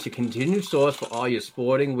 BetOnline.ag is your continued source for all your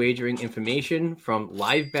sporting wagering information, from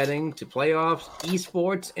live betting to playoffs,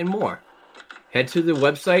 esports, and more. Head to the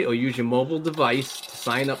website or use your mobile device to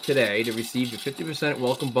sign up today to receive your 50%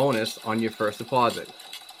 welcome bonus on your first deposit.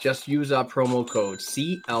 Just use our promo code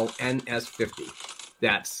CLNS50.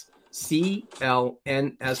 That's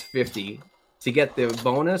CLNS50 to get the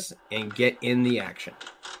bonus and get in the action.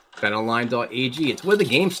 BetOnline.ag, it's where the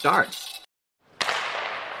game starts.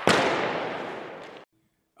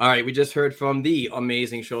 All right, we just heard from the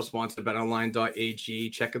amazing show sponsor,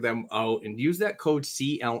 BetOnline.ag. Check them out and use that code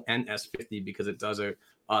CLNS50 because it does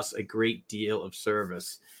us a great deal of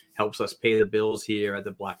service. Helps us pay the bills here at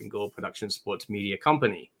the Black and Gold Production Sports Media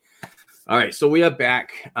Company. All right, so we are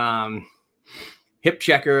back. Hip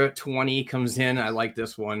Checker 20 comes in. I like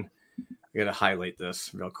this one. I got to highlight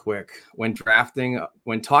this real quick. When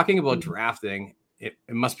talking about drafting, it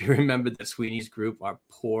must be remembered that Sweeney's group are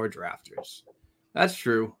poor drafters. That's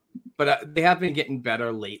true, but they have been getting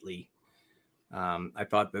better lately. I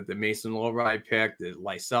thought that the Mason Lowry pick, the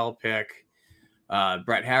Lysell pick,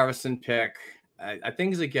 Brett Harrison pick,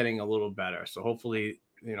 things are getting a little better. So hopefully,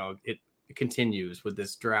 it continues with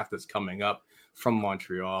this draft that's coming up from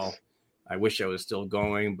Montreal. I wish I was still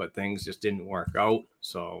going, but things just didn't work out.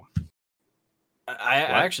 So I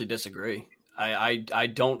actually disagree.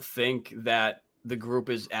 I don't think that the group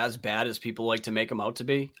is as bad as people like to make them out to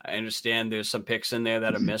be. I understand there's some picks in there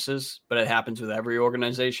that are misses, but it happens with every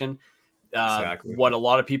organization. Exactly. What a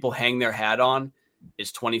lot of people hang their hat on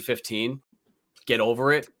is 2015. Get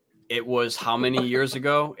over it. It was how many years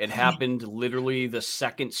ago? It happened literally the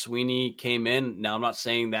second Sweeney came in. Now, I'm not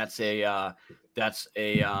saying that's an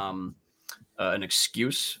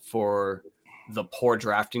excuse for the poor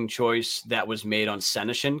drafting choice that was made on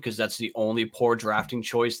Senyshyn, because that's the only poor drafting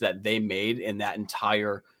choice that they made in that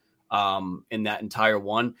entire one,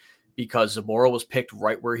 because Zboril was picked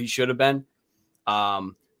right where he should have been.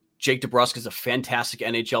 Jake DeBrusk is a fantastic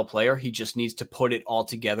NHL player. He just needs to put it all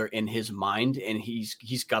together in his mind, and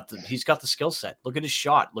he's got the skill set. Look at his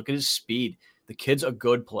shot. Look at his speed. The kid's a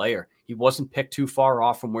good player. He wasn't picked too far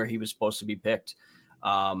off from where he was supposed to be picked.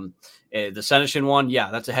 The Senyshyn one, yeah,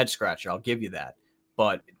 that's a head scratcher. I'll give you that.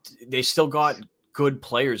 But they still got good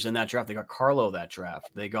players in that draft. They got Carlo that draft.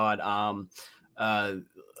 They got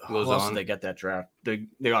who else did they get that draft? They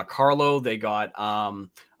got Carlo. They got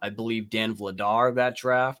I believe Dan Vladar that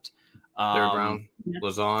draft. Third round.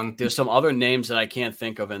 Lauzon. There's some other names that I can't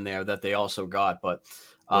think of in there that they also got, but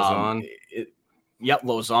Lauzon.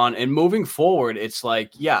 Lauzon. And moving forward, it's like,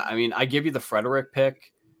 yeah, I mean, I give you the Frederick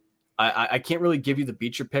pick. I can't really give you the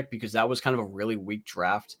Beecher pick because that was kind of a really weak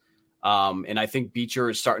draft. And I think Beecher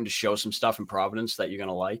is starting to show some stuff in Providence that you're going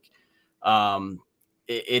to like.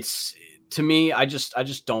 It's to me, I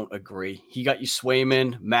just don't agree. He got you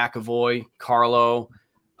Swayman, McAvoy, Carlo.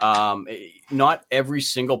 Not every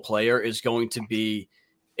single player is going to be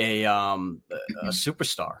a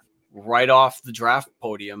superstar right off the draft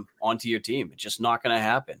podium onto your team. It's just not going to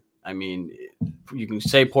happen. I mean, you can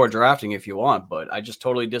say poor drafting if you want, but I just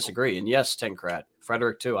totally disagree. And yes, Tinkrat,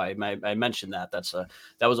 Frederick too. I mentioned that.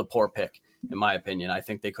 That was a poor pick in my opinion. I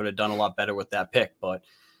think they could have done a lot better with that pick, but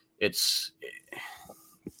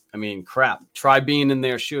crap. Try being in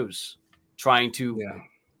their shoes, trying to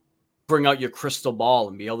bring out your crystal ball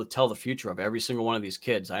and be able to tell the future of every single one of these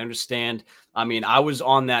kids. I understand. I mean, I was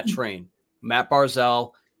on that train. Matt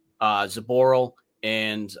Barzal, Zboril,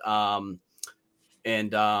 and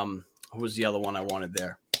who was the other one I wanted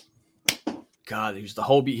there? God, he was the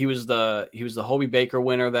Hobie Baker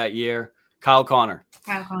winner that year. Kyle Connor.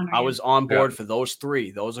 I was on board for those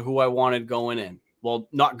three. Those are who I wanted going in. Well,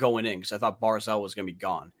 not going in because I thought Barzal was going to be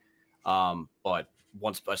gone. But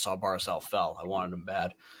once I saw Barzal fell, I wanted him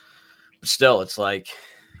bad. But still, it's like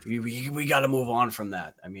we got to move on from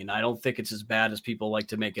that. I mean, I don't think it's as bad as people like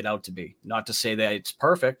to make it out to be. Not to say that it's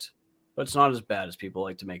perfect, but it's not as bad as people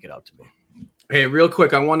like to make it out to be. Hey, real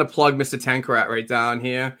quick, I want to plug Mr. Tenkrat right down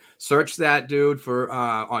here. Search that dude for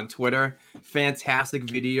on Twitter. Fantastic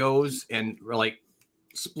videos and like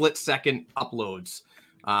split-second uploads.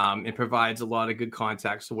 It provides a lot of good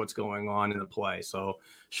context to what's going on in the play. So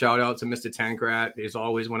shout out to Mr. Tenkrat. He's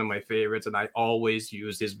always one of my favorites, and I always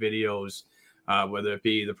use his videos, whether it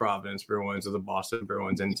be the Providence Bruins or the Boston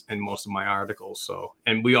Bruins, and most of my articles. So,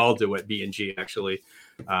 and we all do at B&G, actually.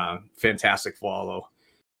 Fantastic follow.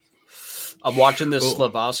 I'm watching this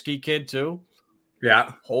Slafkovsky kid too.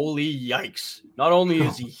 Yeah. Holy yikes. Not only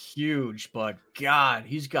is he huge, but God,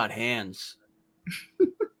 he's got hands.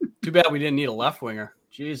 Too bad we didn't need a left winger.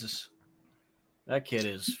 Jesus. That kid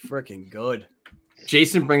is freaking good.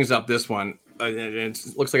 Jason brings up this one.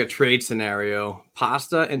 It looks like a trade scenario.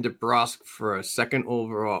 Pasta and DeBrusque for the second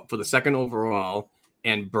overall,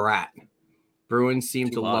 and Bratt. Bruins seem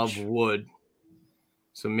to love Wood,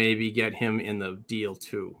 so maybe get him in the deal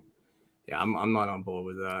too. Yeah, I'm not on board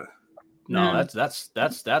with that. No,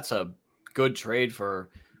 that's a good trade for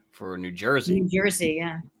New Jersey. New Jersey,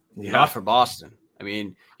 yeah. Not for Boston. I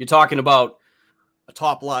mean, you're talking about a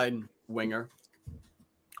top line winger,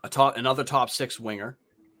 another top six winger,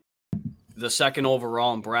 the second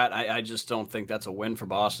overall in Bratt. I just don't think that's a win for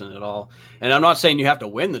Boston at all. And I'm not saying you have to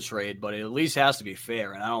win the trade, but it at least has to be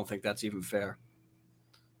fair. And I don't think that's even fair.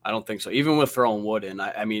 I don't think so. Even with throwing Wood in,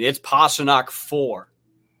 I mean, it's Pasternak 4,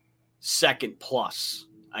 second plus.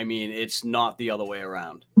 I mean, it's not the other way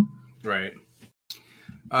around. Right.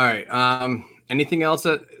 All right. Anything else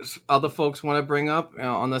that other folks want to bring up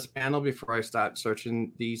on this panel before I start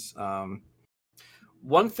searching these?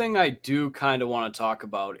 One thing I do kind of want to talk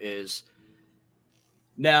about is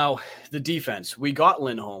now the defense. We got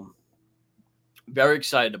Lindholm. Very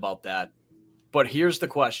excited about that. But here's the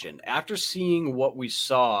question. After seeing what we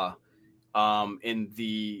saw in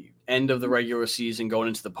the end of the regular season going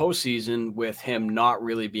into the postseason with him not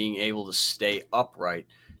really being able to stay upright,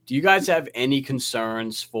 do you guys have any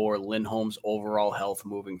concerns for Lindholm's overall health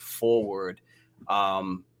moving forward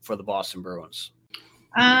for the Boston Bruins?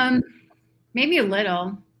 Maybe a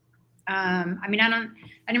little. I mean, I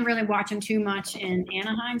didn't really watch him too much in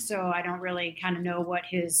Anaheim, so I don't really kind of know what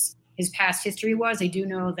his past history was. I do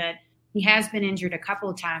know that he has been injured a couple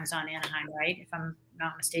of times on Anaheim, right? If I'm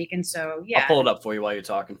not mistaken. So yeah, I'll pull it up for you while you're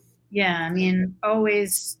talking. Yeah, I mean,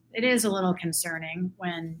 always it is a little concerning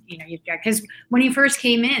when you've got, because when he first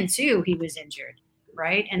came in too, he was injured,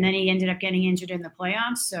 right? And then he ended up getting injured in the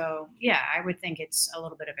playoffs. So yeah, I would think it's a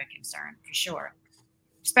little bit of a concern for sure,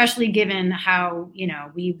 especially given how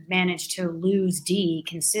we managed to lose D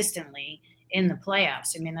consistently in the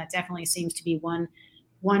playoffs. I mean, that definitely seems to be one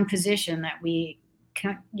position that we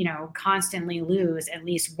constantly lose at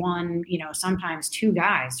least one, sometimes two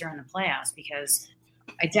guys during the playoffs, because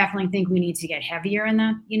I definitely think we need to get heavier in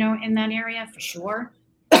that, in that area for sure.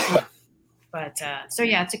 But so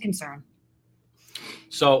yeah, it's a concern.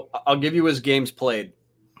 So I'll give you his games played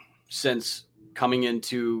since coming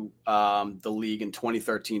into the league in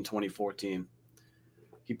 2013, 2014.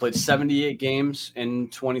 He played 78 games in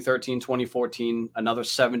 2013, 2014, another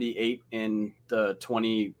 78 in the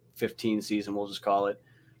 2015 season, we'll just call it.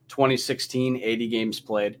 2016, 80 games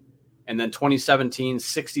played. And then 2017,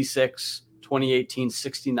 66, 2018,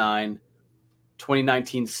 69,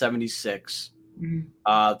 2019, 76.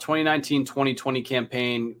 2019-2020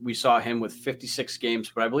 campaign, we saw him with 56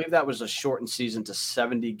 games, but I believe that was a shortened season to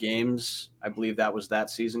 70 games. I believe that was that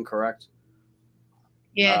season, correct?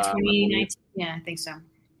 Yeah, 2019. Yeah, I think so.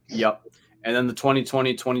 Yep. And then the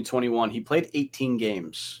 2020-2021, he played 18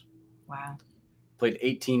 games. Wow. Played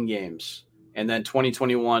 18 games. And then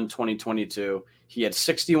 2021-2022, he had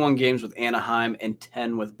 61 games with Anaheim and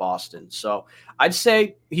 10 with Boston. So I'd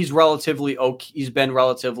say he's relatively okay. He's been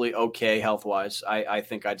relatively okay health-wise, I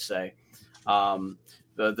think I'd say. The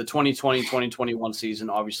 2020-2021 season,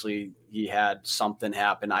 obviously, he had something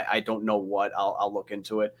happen. I don't know what. I'll look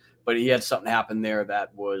into it. But he had something happen there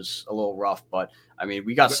that was a little rough. But, I mean,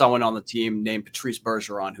 we got someone on the team named Patrice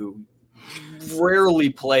Bergeron who rarely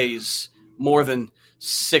plays more than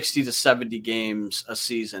 60 to 70 games a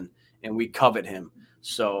season, and we covet him.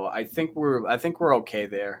 So I think we're okay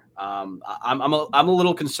there. I'm a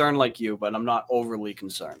little concerned like you, but I'm not overly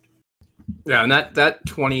concerned. Yeah, and that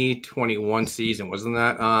 2021 season, wasn't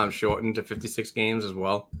that shortened to 56 games as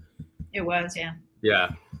well? It was, yeah.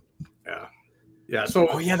 Yeah.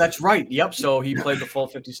 So that's right. Yep. So he played the full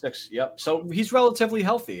 56. Yep. So he's relatively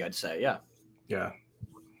healthy, I'd say. Yeah.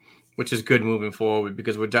 which is good moving forward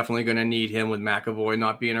because we're definitely going to need him with McAvoy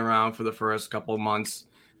not being around for the first couple of months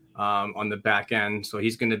on the back end. So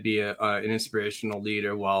he's going to be an inspirational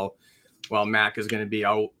leader while Mac is going to be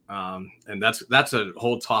out. And that's a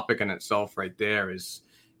whole topic in itself right there is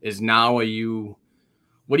now what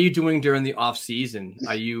are you doing during the off season?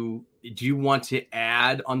 Do you want to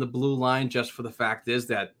add on the blue line just for the fact is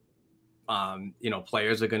that,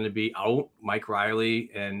 players are going to be out, Mike Riley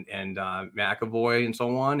and McAvoy and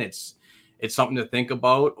so on. It's something to think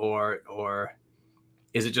about, or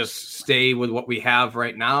is it just stay with what we have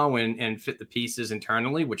right now and fit the pieces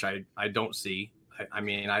internally, which I don't see.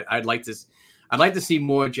 I'd like to see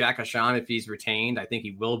more Jack Ashan if he's retained. I think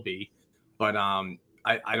he will be, but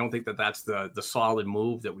I don't think that's the solid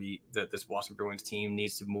move that this Boston Bruins team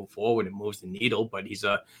needs to move forward and moves the needle. But he's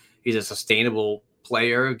a sustainable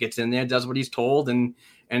player, gets in there, does what he's told, and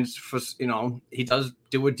for, he does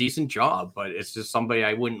do a decent job. But it's just somebody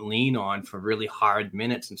I wouldn't lean on for really hard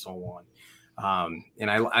minutes and so on.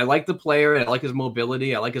 And I like the player, I like his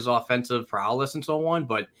mobility, I like his offensive prowess and so on.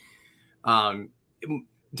 But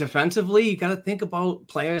defensively, you got to think about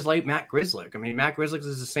players like Matt Grzelcyk. I mean, Matt Grzelcyk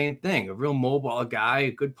is the same thing, a real mobile guy,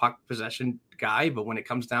 a good puck possession guy. But when it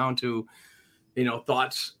comes down to,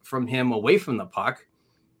 thoughts from him away from the puck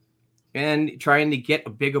and trying to get a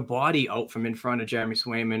bigger body out from in front of Jeremy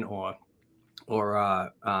Swayman or I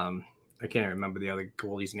can't even remember the other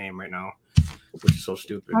goalie's name right now, which is so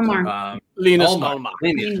stupid. Linus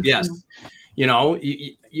Ullmark. Yes.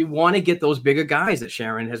 You want to get those bigger guys that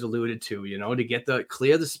Sharon has alluded to, to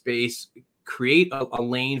clear the space, create a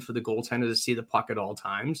lane for the goaltender to see the puck at all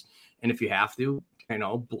times. And if you have to,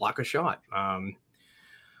 block a shot.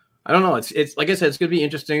 I don't know. It's like I said, it's going to be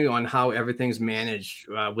interesting on how everything's managed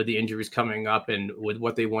with the injuries coming up and with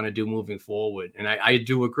what they want to do moving forward. And I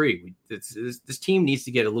do agree. This team needs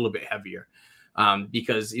to get a little bit heavier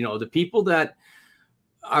because, the people that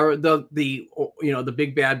are the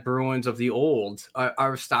big bad Bruins of the old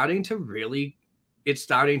are starting to really, it's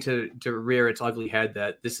starting to rear its ugly head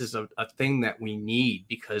that this is a thing that we need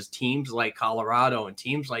because teams like Colorado and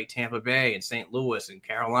teams like Tampa Bay and St. Louis and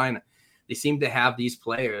Carolina, they seem to have these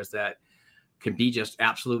players that can be just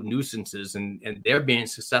absolute nuisances and they're being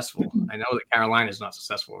successful. I know that Carolina is not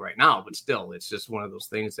successful right now, but still it's just one of those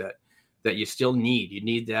things that you still need. You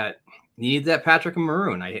need that Patrick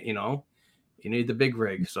Maroon. You need the big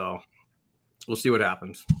rig. So we'll see what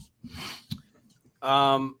happens.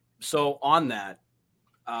 So on that,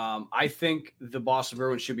 I think the Boston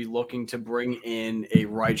Bruins should be looking to bring in a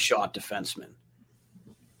right shot defenseman.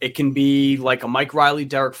 It can be like a Mike Riley,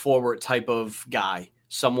 Derek Forward type of guy,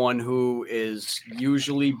 someone who is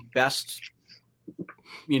usually best,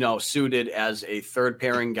 suited as a third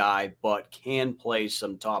pairing guy, but can play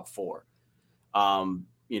some top four,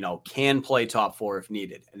 can play top four if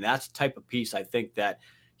needed. And that's the type of piece I think that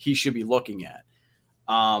he should be looking at.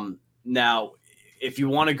 Now, if you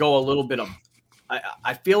want to go a little bit of,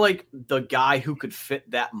 I feel like the guy who could fit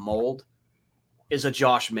that mold is a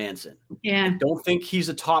Josh Manson. Yeah. I don't think he's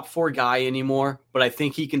a top four guy anymore, but I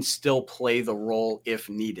think he can still play the role if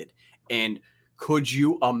needed. And could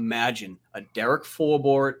you imagine a Derek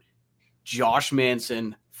Forbort, Josh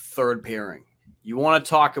Manson third pairing? You want to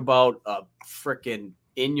talk about a freaking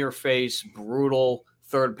in-your-face, brutal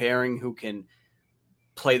third pairing who can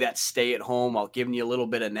play that stay at home while giving you a little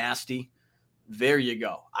bit of nasty? There you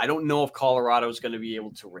go. I don't know if Colorado is going to be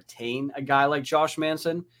able to retain a guy like Josh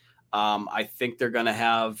Manson. I think they're going to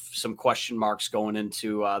have some question marks going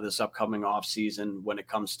into this upcoming offseason when it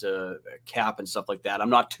comes to cap and stuff like that. I'm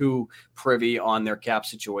not too privy on their cap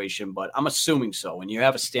situation, but I'm assuming so. When you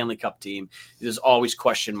have a Stanley Cup team, there's always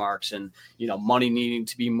question marks and, money needing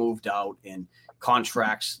to be moved out and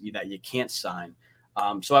contracts that you can't sign.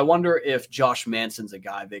 So I wonder if Josh Manson's a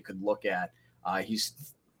guy they could look at.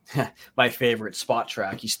 He's my favorite spot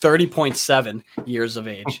track. He's 30.7 years of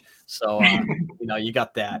age. So, you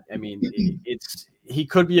got that. I mean, he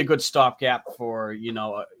could be a good stopgap for,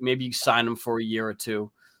 maybe you sign him for a year or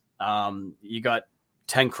two. You got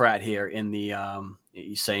Tenkrat here in the,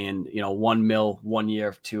 he's saying, $1 million 1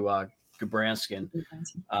 year to Gabranskin.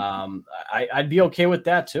 I'd be okay with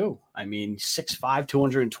that too. I mean, 6'5",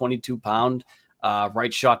 222 pound,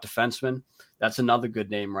 right shot defenseman. That's another good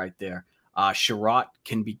name right there. Sherratt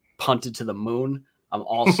can be punted to the moon. I'm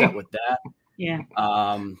all set with that. Yeah.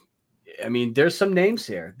 I mean, there's some names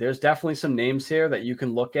here. There's definitely some names here that you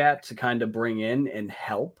can look at to kind of bring in and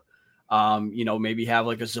help. Maybe have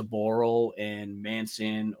like a Zaboral and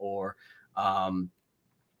Manson or I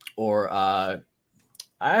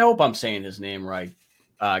hope I'm saying his name right.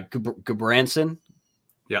 Gabranson.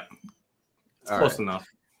 Yeah. All Close right. enough.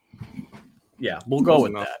 Yeah, we'll go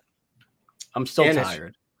with that. I'm still Anish.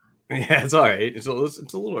 tired. Yeah, it's all right. It's a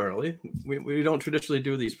little early. We don't traditionally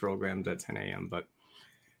do these programs at 10 a.m. But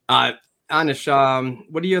Anish,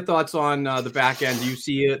 what are your thoughts on the back end? Do you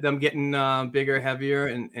see them getting bigger, heavier,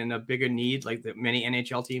 and a bigger need like that many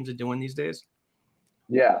NHL teams are doing these days?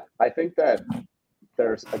 Yeah, I think that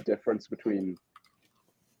there's a difference between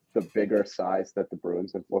the bigger size that the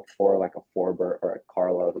Bruins have looked for, like a Forbert or a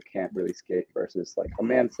Carlo who can't really skate, versus like a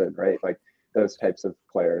Manson, right? Like those types of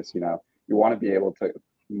players, you want to be able to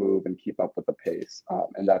move and keep up with the pace.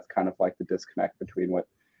 And that's kind of like the disconnect between what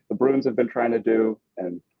the Bruins have been trying to do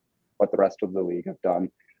and what the rest of the league have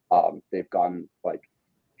done. They've gone like,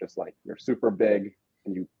 just like you're super big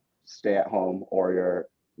and you stay at home, or you're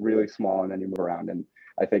really small and then you move around. And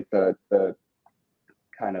I think the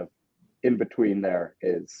kind of in between there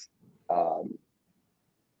is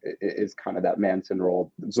kind of that Manson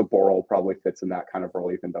role. Zaboral probably fits in that kind of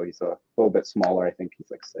role, even though he's a little bit smaller. I think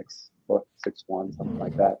he's like 6'1", something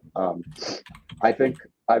like that. I think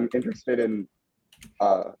I'm interested in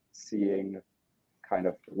seeing kind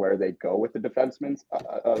of where they go with the defensemen,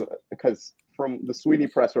 because from the Sweeney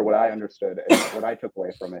presser, what I understood and what I took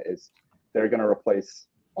away from it is they're going to replace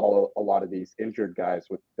a lot of these injured guys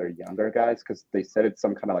with their younger guys, because they said it's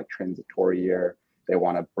some kind of like transitory year. They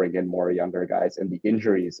want to bring in more younger guys, and the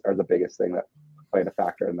injuries are the biggest thing that played a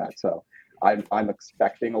factor in that. So I'm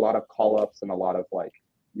expecting a lot of call-ups and a lot of like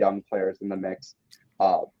young players in the mix,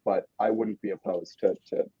 but I wouldn't be opposed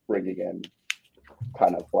to bringing in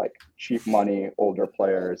kind of like cheap money, older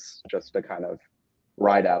players, just to kind of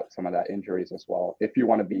ride out some of that injuries as well, if you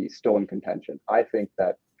want to be still in contention. I think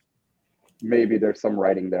that maybe there's some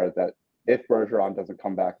writing there that if Bergeron doesn't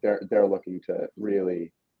come back, they're looking to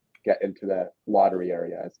really get into that lottery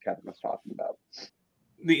area, as Kevin was talking about.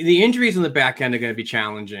 The injuries in the back end are going to be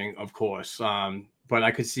challenging, of course. But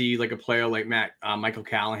I could see like a player like Michael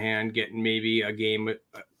Callahan getting maybe a game,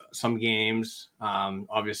 some games.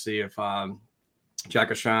 Obviously, if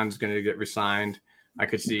Jack Sharon is going to get re-signed, I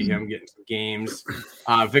could see him getting some games.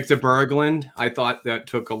 Victor Berglund, I thought that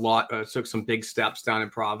took some big steps down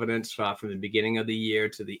in Providence from the beginning of the year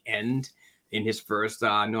to the end in his first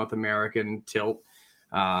North American tilt.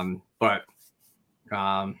 But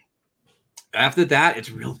after that,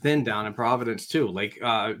 it's real thin down in Providence too. Like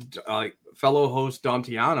fellow host Dom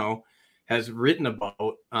Tiano has written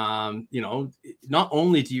about, not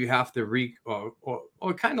only do you have to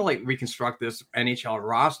or kind of like reconstruct this NHL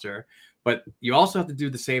roster, but you also have to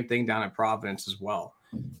do the same thing down in Providence as well.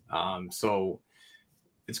 So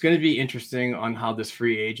it's going to be interesting on how this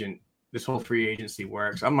whole free agency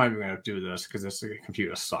works. I'm not even going to do this because this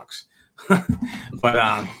computer sucks.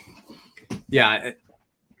 But yeah,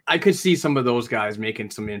 I could see some of those guys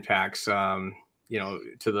making some impacts, to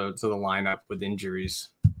the lineup with injuries.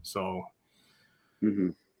 So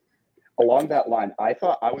along that line, I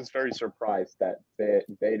was very surprised that they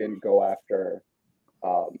didn't go after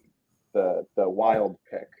the Wild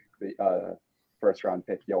pick, the first round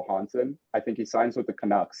pick, Johansson. I think he signs with the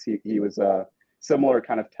Canucks. He was a similar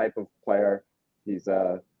kind of type of player. He's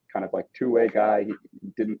a kind of like two-way guy. He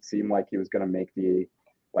didn't seem like he was going to make the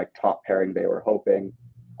like top pairing they were hoping.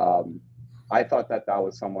 I thought that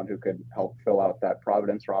was someone who could help fill out that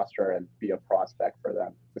Providence roster and be a prospect for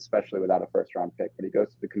them, especially without a first round pick. But he goes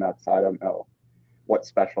to the Canucks. I don't know what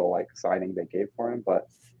special like signing they gave for him, but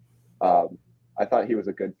I thought he was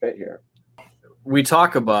a good fit here. We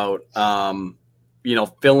talk about,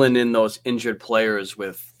 filling in those injured players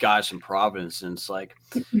with guys from Providence. And it's like,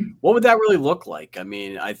 what would that really look like? I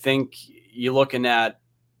mean, I think you're looking at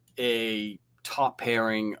a top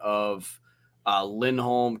pairing of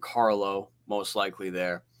Lindholm, Carlo, most likely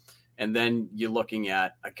there. And then you're looking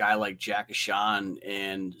at a guy like Jack Sharon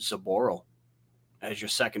and Zaboral as your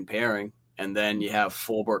second pairing. And then you have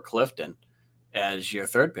Forbert Clifton as your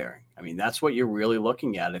third pairing. I mean, that's what you're really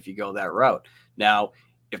looking at if you go that route. Now,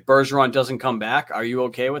 if Bergeron doesn't come back, are you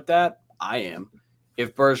okay with that? I am.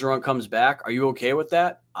 If Bergeron comes back, are you okay with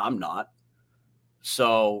that? I'm not.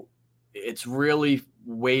 So it's really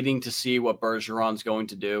waiting to see what Bergeron's going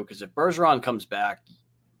to do, because if Bergeron comes back,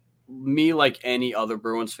 me, like any other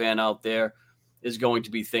Bruins fan out there, is going to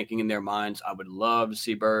be thinking in their minds, I would love to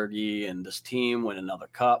see Bergie and this team win another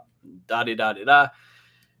cup, da-da-da-da-da.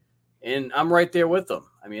 And I'm right there with them.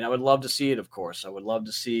 I mean, I would love to see it, of course. I would love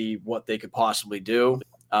to see what they could possibly do.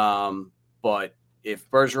 But if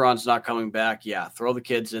Bergeron's not coming back, yeah, throw the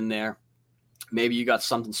kids in there. Maybe you got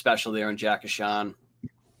something special there in Jack Sharon.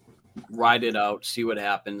 Ride it out, see what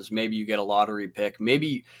happens. Maybe you get a lottery pick.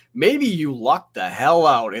 Maybe you luck the hell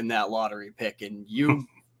out in that lottery pick and you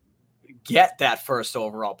get that first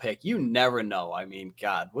overall pick. You never know. I mean,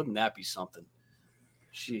 God, wouldn't that be something?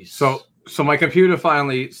 Jeez. So So my computer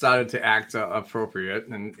finally started to act appropriate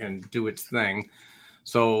and do its thing.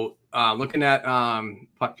 So looking at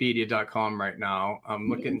puckpedia.com right now, I'm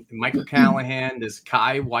looking Michael Callahan. There's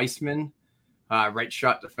Kai Weissman, right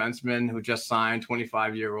shot defenseman who just signed,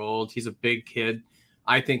 25-year-old. He's a big kid.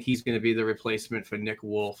 I think he's going to be the replacement for Nick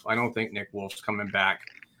Wolf. I don't think Nick Wolf's coming back.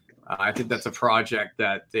 I think that's a project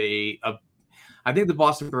that I think the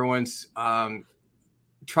Boston Bruins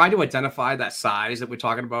try to identify that size that we're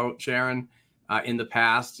talking about, Sharon, in the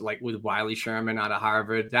past, like with Wiley Sherman out of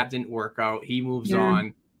Harvard. That didn't work out. He moves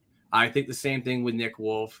on. I think the same thing with Nick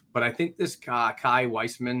Wolf. But I think this Kai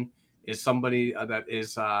Weissman is somebody that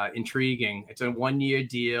is intriguing. It's a 1-year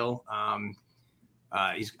deal.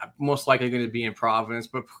 He's most likely going to be in Providence,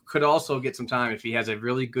 but could also get some time if he has a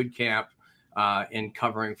really good camp in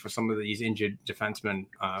covering for some of these injured defensemen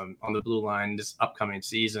on the blue line this upcoming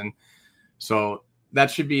season. So that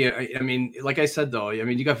should be, like I said, though,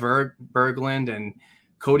 you got Berglund and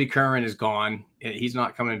Cody Curran is gone. He's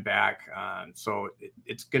not coming back. So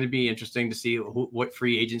it's going to be interesting to see what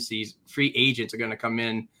free agents are going to come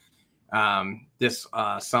in this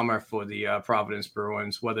summer for the Providence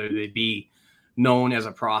Bruins, whether they be known as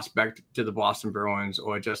a prospect to the Boston Bruins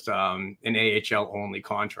or just an AHL only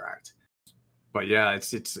contract. But yeah,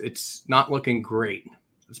 it's not looking great.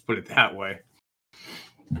 Let's put it that way.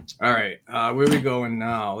 All right, where are we going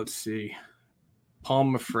now? Let's see.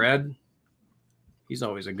 Palmer Fred. He's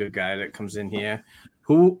always a good guy that comes in here.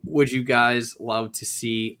 Who would you guys love to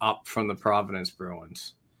see up from the Providence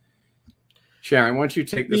Bruins? Sharon, why don't you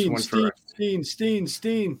take this one first?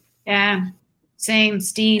 Steen. Yeah, same.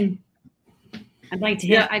 Steen. I'd like to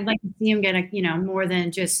see him get more than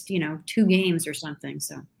just 2 games or something.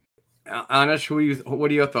 So, Anish, what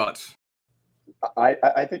are your thoughts?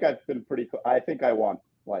 I think I've been pretty. I think I want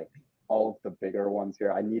all of the bigger ones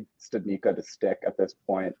here. I need Studnicka to stick at this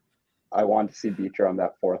point. I want to see Beecher on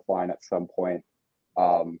that 4th line at some point.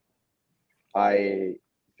 I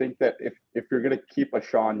think that if you're going to keep a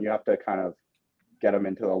Sean, you have to kind of get him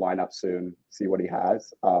into the lineup soon, see what he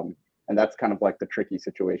has. And that's kind of like the tricky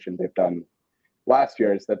situation they've done last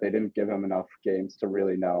year, is that they didn't give him enough games to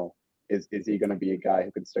really know, is he going to be a guy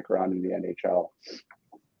who can stick around in the NHL?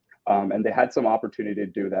 And they had some opportunity to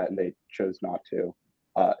do that, and they chose not to,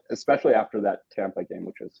 especially after that Tampa game,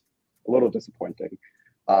 which was a little disappointing.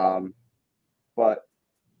 But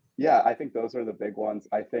yeah, I think those are the big ones.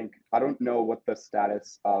 I don't know what the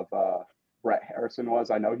status of Brett Harrison was.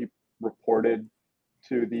 I know he reported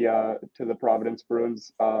to the Providence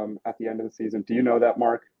Bruins at the end of the season. Do you know that,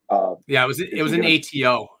 Mark? Yeah, it was an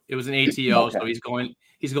ATO. It was an ATO. Okay. So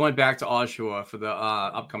he's going back to Oshawa for the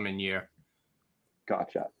upcoming year.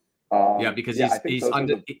 Gotcha. Because he's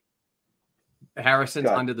under Harrison's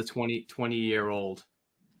under the 20-year-old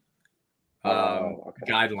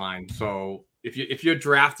guideline. So if you're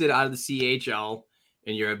drafted out of the CHL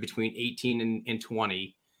and you're between 18 and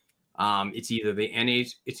 20, it's either the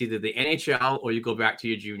NHL or you go back to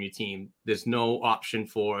your junior team. There's no option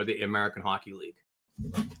for the American Hockey League.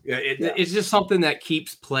 It's just something that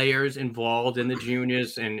keeps players involved in the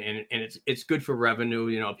juniors, and it's good for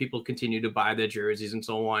revenue. People continue to buy their jerseys and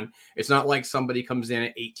so on. It's not like somebody comes in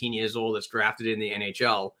at 18 years old that's drafted in the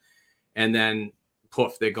NHL and then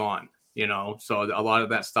poof, they're gone. So a lot of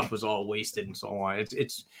that stuff was all wasted and so on.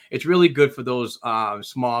 It's really good for those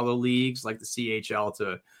smaller leagues like the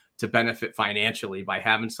CHL to benefit financially by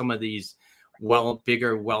having some of these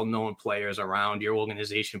bigger, well-known players around your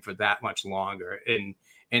organization for that much longer.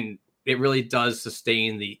 And it really does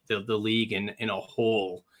sustain the league in a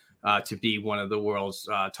whole to be one of the world's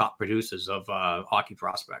top producers of hockey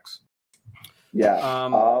prospects. Yeah.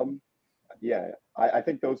 I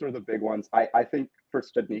think those are the big ones. I think for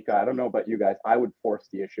Studnicka, I don't know about you guys, I would force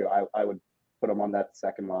the issue. I would put him on that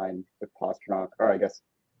 2nd line with Pastrnak, or I guess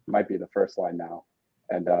it might be the 1st line now,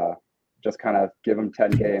 and just kind of give him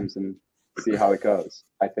 10 games and see how it goes.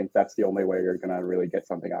 I think that's the only way you're going to really get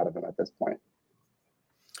something out of him at this point.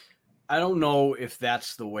 I don't know if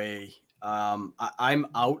that's the way. I'm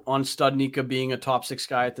out on Studnicka being a top 6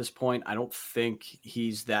 guy at this point. I don't think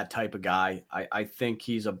he's that type of guy. I think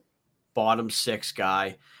he's a bottom 6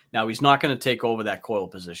 guy. Now, he's not going to take over that Coyle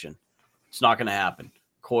position. It's not going to happen.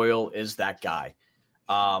 Coyle is that guy.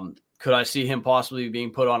 Could I see him possibly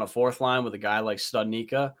being put on a 4th line with a guy like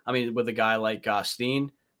Studnicka? with a guy like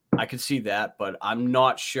Steen? I could see that, but I'm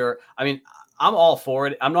not sure. I'm all for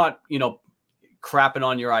it. I'm not, crapping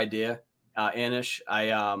on your idea, Anish.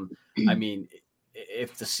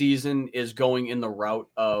 If the season is going in the route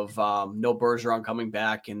of no Bergeron coming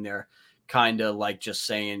back and they're kind of like just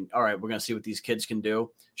saying, all right, we're going to see what these kids can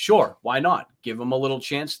do. Sure. Why not? Give him a little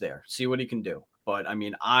chance there. See what he can do. But I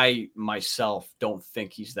mean, I myself don't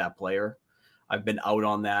think he's that player. I've been out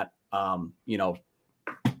on that,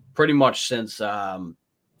 pretty much since I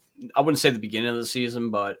wouldn't say the beginning of the season,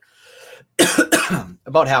 but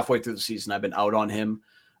about halfway through the season, I've been out on him.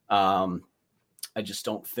 I just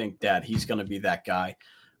don't think that he's going to be that guy.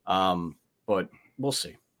 But we'll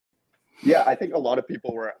see. Yeah, I think a lot of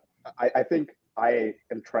people were. I think I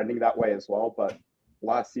am trending that way as well. But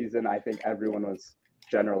last season, I think everyone was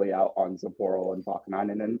generally out on Zaboral and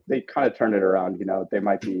Vakanainen, and they kind of turned it around. They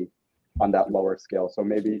might be on that lower scale, so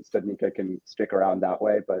maybe Studnicka can stick around that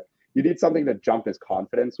way. But you need something to jump his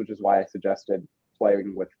confidence, which is why I suggested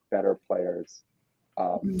playing with better players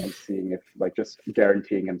and seeing if, just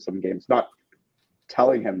guaranteeing him some games, not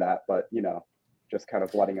telling him that, but just kind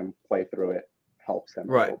of letting him play through it helps him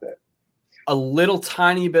a little bit. A little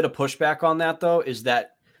tiny bit of pushback on that, though, is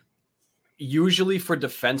that usually for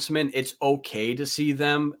defensemen, it's okay to see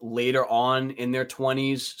them later on in their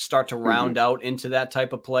 20s start to round out into that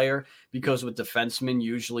type of player, because with defensemen,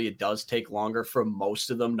 usually it does take longer for most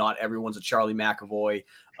of them. Not everyone's a Charlie McAvoy,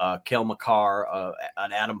 Cale Makar,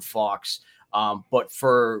 an Adam Fox. But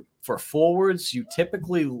for forwards, you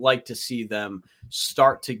typically like to see them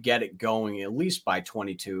start to get it going at least by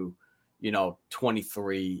 22,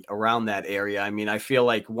 23, around that area. I mean, I feel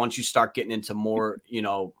like once you start getting into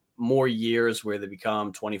more years where they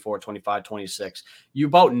become 24, 25, 26, you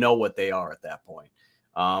about know what they are at that point.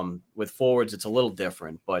 With forwards, it's a little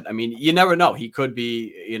different, but I mean, you never know. He could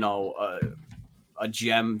be, a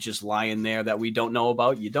gem just lying there that we don't know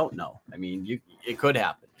about. You don't know. I mean, it could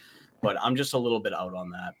happen, but I'm just a little bit out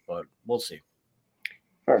on that, but we'll see.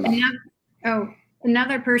 Fair enough.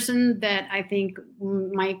 Another person that I think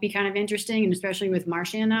might be kind of interesting, and especially with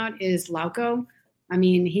Marchand out, is Lauko. I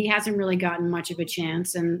mean, he hasn't really gotten much of a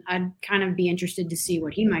chance, and I'd kind of be interested to see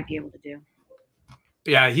what he might be able to do.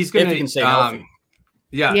 Yeah, he's going to stay healthy.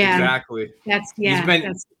 Yeah, exactly. That's the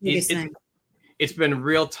biggest thing. It's been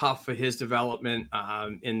real tough for his development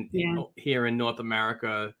here in North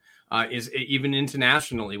America, is even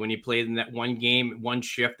internationally, when he played in that one game, one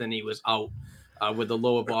shift, and he was out with a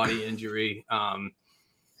lower body injury.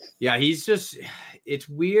 It's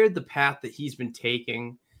weird the path that he's been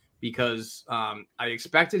taking, because I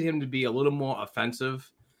expected him to be a little more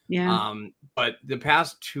offensive. Yeah. But the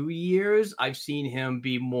past 2 years, I've seen him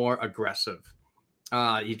be more aggressive.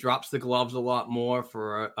 He drops the gloves a lot more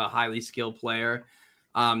for a highly skilled player,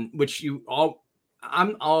 which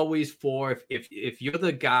I'm always for. If you're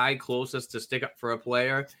the guy closest to stick up for a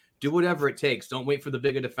player, do whatever it takes. Don't wait for the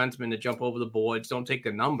bigger defenseman to jump over the boards. Don't take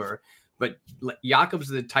the number. But Jakob's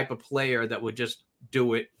the type of player that would just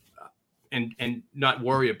do it and not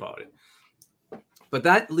worry about it. But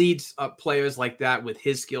that leads players like that with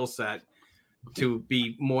his skill set to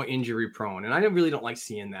be more injury prone. And I really don't like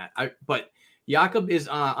seeing that. But Jakob is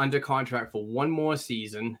under contract for one more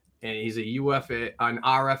season, and he's a UFA, an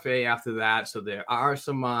RFA after that. So there are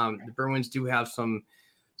some the Bruins do have some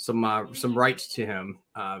rights to him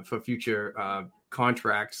for future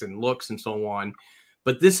contracts and looks and so on.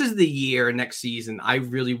 But this is the year next season. I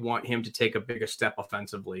really want him to take a bigger step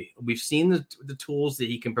offensively. We've seen the tools that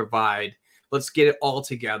he can provide. Let's get it all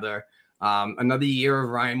together. Another year of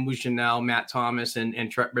Ryan Mouchinel, Matt Thomas,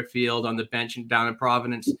 and Trent Whitfield on the bench and down in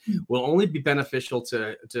Providence will only be beneficial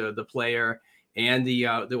to the player and the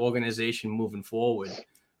organization moving forward.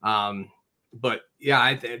 But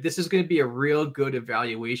yeah, this is going to be a real good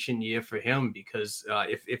evaluation year for him, because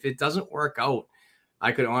if it doesn't work out,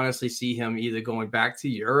 I could honestly see him either going back to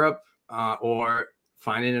Europe or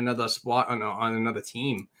finding another spot on another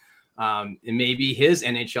team. And maybe his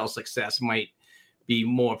NHL success might be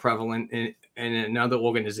more prevalent in another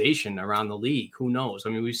organization around the league. Who knows? I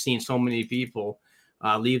mean, we've seen so many people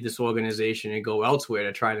leave this organization and go elsewhere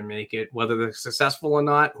to try to make it. Whether they're successful or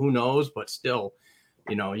not, who knows? But still,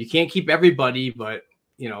 you can't keep everybody. But,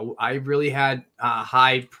 I really had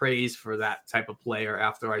high praise for that type of player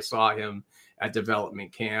after I saw him at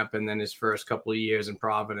development camp and then his first couple of years in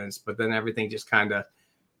Providence. But then everything just kind of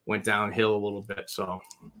went downhill a little bit. So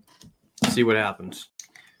see what happens.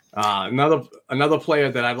 Another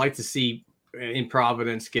player that I'd like to see in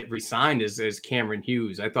Providence get re-signed is Cameron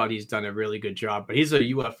Hughes. I thought he's done a really good job, but he's a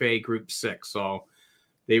UFA Group 6, so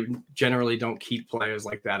they generally don't keep players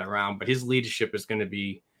like that around. But his leadership is going to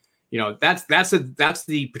be, that's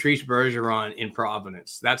the Patrice Bergeron in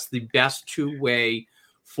Providence. That's the best two-way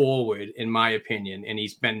forward, in my opinion, and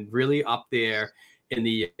he's been really up there in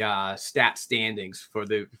the stat standings for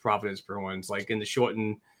the Providence Bruins. Like in the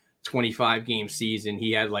shortened 25-game season,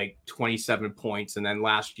 he had like 27 points, and then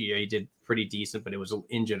last year he did pretty decent, but it was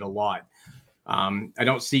injured a lot. I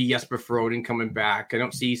don't see Jesper Froden coming back. I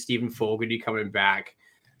don't see Stephen Fogarty coming back.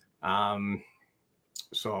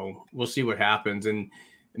 So we'll see what happens. And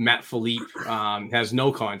Matt Philippe has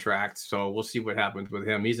no contract, so we'll see what happens with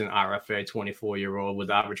him. He's an RFA 24-year-old with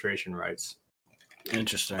arbitration rights.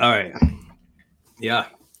 Interesting. All right. Yeah.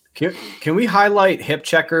 Can we highlight Hip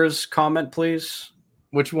Checker's comment, please?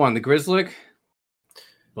 Which one? The Grizzly?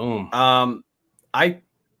 Boom. I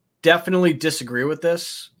definitely disagree with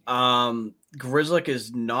this. Grizzly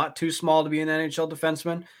is not too small to be an NHL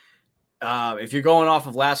defenseman. If you're going off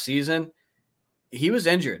of last season, he was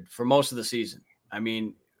injured for most of the season. I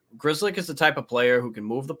mean, Grizzly is the type of player who can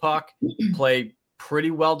move the puck, play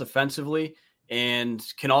pretty well defensively, and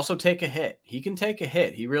can also take a hit. He can take a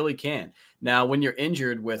hit. He really can. Now, when you're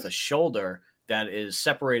injured with a shoulder that is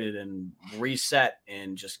separated and reset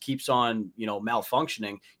and just keeps on,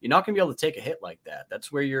 malfunctioning, you're not going to be able to take a hit like that.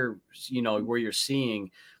 That's where you're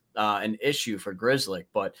seeing an issue for Grizzly.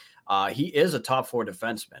 But he is a top 4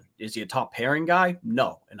 defenseman. Is he a top pairing guy?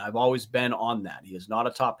 No. And I've always been on that. He is not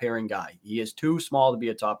a top pairing guy. He is too small to be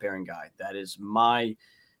a top pairing guy. That is my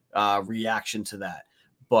reaction to that.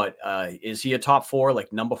 But is he a top 4,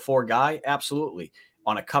 like number 4 guy? Absolutely.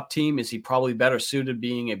 On a cup team, is he probably better suited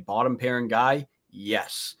being a bottom pairing guy?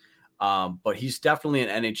 Yes. But he's definitely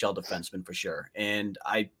an NHL defenseman for sure. And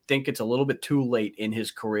I think it's a little bit too late in his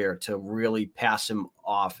career to really pass him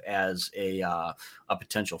off as a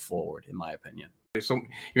potential forward, in my opinion. So you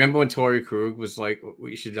remember when Torrey Krug was like,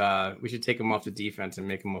 we should take him off the defense and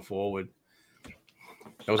make him a forward.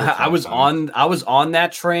 I was on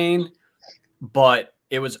that train, but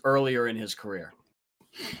it was earlier in his career.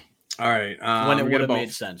 All right. When it would have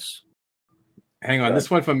made sense. Hang on. This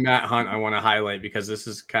one from Matt Hunt I want to highlight because this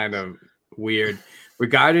is kind of weird.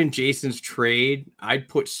 Regarding Jason's trade, I'd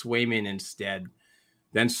put Swayman instead,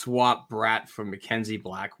 then swap Bratt for Mackenzie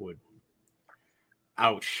Blackwood.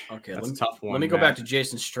 Ouch. Okay, that's a tough one. Let me go back to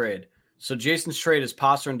Jason's trade. So Jason's trade is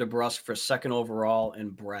Pasta and DeBrusque for 2nd overall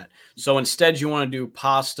and Brett. So instead you want to do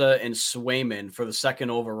Pasta and Swayman for the 2nd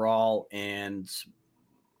overall and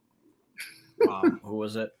who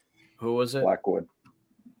was it? Blackwood.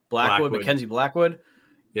 Blackwood, Mackenzie Blackwood?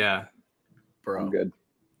 Yeah. Bro. I'm good.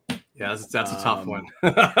 Yeah, that's a tough one.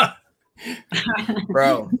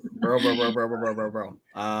 bro.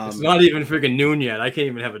 It's not even freaking noon yet. I can't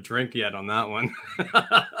even have a drink yet on that one.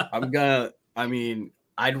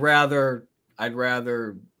 I'd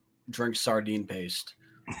rather drink sardine paste.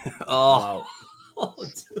 Oh,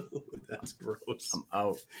 dude, that's gross. I'm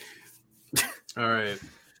out. All right.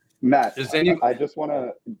 Matt, I just want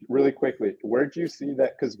to really quickly, where did you see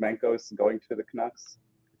that Kuzmenko is going to the Canucks?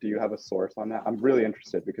 Do you have a source on that? I'm really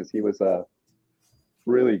interested because he was a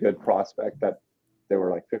really good prospect that they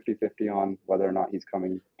were like 50-50 on whether or not he's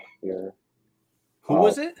coming here. Who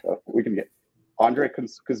was it? We can get Andrei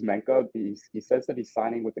Kuzmenko. He says that he's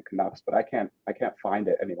signing with the Canucks, but I can't find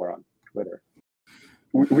it anywhere on Twitter.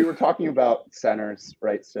 We were talking about centers,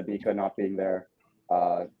 right? Sadika not being there.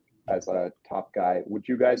 As a top guy, would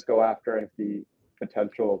you guys go after the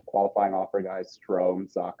potential qualifying offer guys,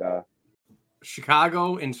 Strome, Zacha?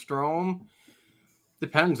 Chicago and Strome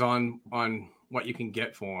depends on what you can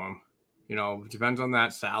get for him. Depends on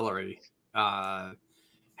that salary.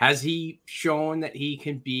 Has he shown that he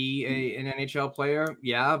can be an NHL player?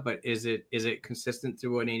 Yeah, but is it consistent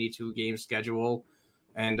through an 82 game schedule?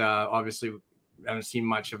 And obviously, I haven't seen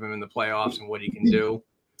much of him in the playoffs and what he can do.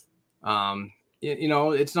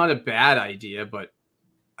 It's not a bad idea, but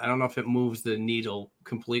I don't know if it moves the needle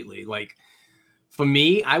completely. Like for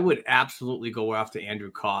me, I would absolutely go after Andrew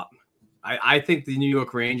Kopp. I think the New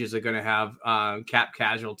York Rangers are going to have cap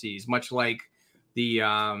casualties, much like the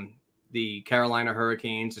Carolina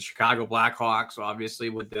Hurricanes, the Chicago Blackhawks, obviously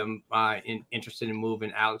with them interested in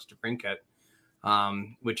moving Alex DeBrincat,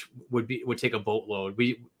 which would take a boatload.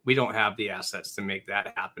 We don't have the assets to make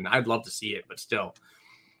that happen. I'd love to see it, but still.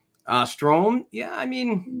 Strome, yeah, I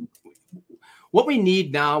mean, what we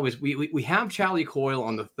need now is we have Charlie Coyle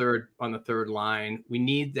on the third line. We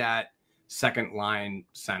need that second line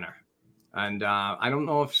center, and I don't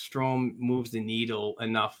know if Strome moves the needle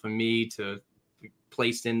enough for me to be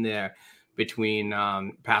placed in there between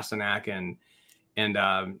Pasternak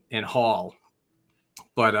and Hall.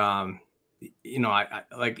 But I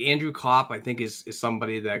like Andrew Kopp. I think is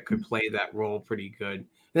somebody that could play that role pretty good.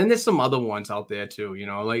 Then there's some other ones out there too,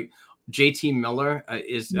 like JT Miller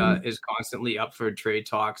is constantly up for trade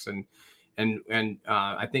talks, and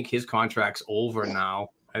I think his contract's over now.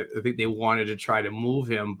 I think they wanted to try to move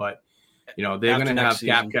him, but they're going to have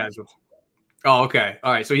cap casualties. Oh, okay,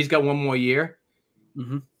 all right. So he's got one more year.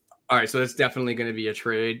 Mm-hmm. All right, so that's definitely going to be a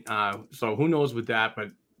trade. So who knows with that? But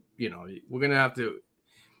we're going to have to,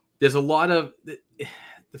 there's a lot of the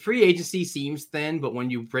free agency seems thin, but when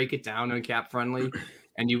you break it down on cap friendly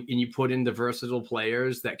and you put in the versatile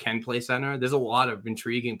players that can play center, there's a lot of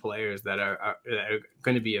intriguing players that are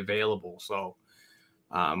going to be available. So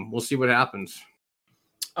we'll see what happens.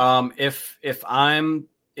 If I'm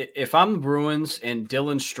the Bruins and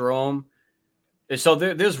Dylan Strome, so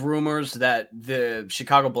there's rumors that the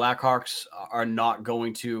Chicago Blackhawks are not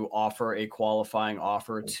going to offer a qualifying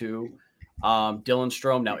offer to Dylan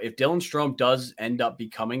Strome. Now, if Dylan Strome does end up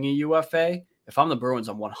becoming a UFA, if I'm the Bruins,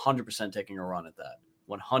 I'm 100% taking a run at that.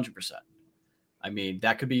 100%. I mean,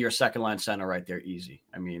 that could be your second line center right there. Easy.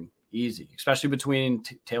 I mean, easy, especially between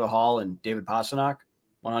Taylor Hall and David Pastrnak.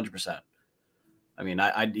 100%. I mean,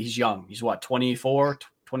 he's young. He's what, 24,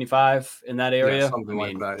 25 in that area. Yeah, something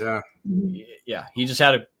like that. Yeah. Yeah. He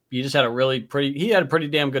had a pretty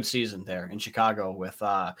damn good season there in Chicago with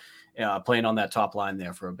playing on that top line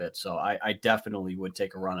there for a bit. So I definitely would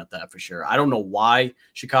take a run at that for sure. I don't know why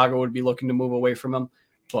Chicago would be looking to move away from him,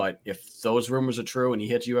 but if those rumors are true and he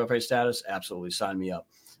hits UFA status, absolutely sign me up.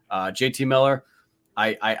 JT Miller,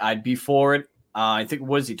 I'd be for it. I think,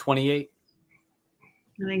 what is he, 28?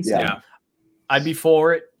 I think so. Yeah. I'd be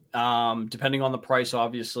for it, depending on the price,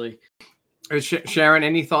 obviously. Sharon,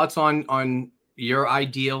 any thoughts on your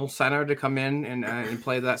ideal center to come in and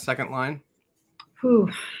play that second line? Whew,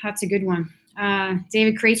 that's a good one.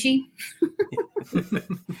 David Krejci.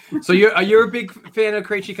 So you're a big fan of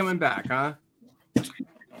Krejci coming back, huh?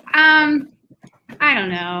 I don't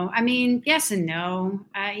know. I mean, yes and no.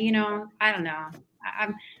 I don't know.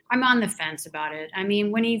 I'm on the fence about it. I mean,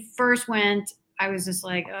 when he first went, I was just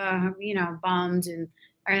like, bummed, and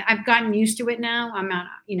I've gotten used to it now. I'm not,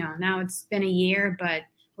 now it's been a year, but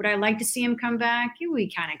would I like to see him come back? It would be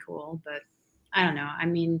kind of cool, but I don't know. I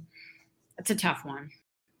mean, it's a tough one.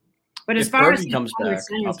 But as far as comes back,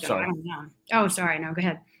 I don't know. Oh, sorry. No, go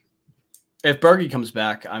ahead. If Berge comes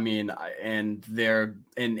back, I mean, and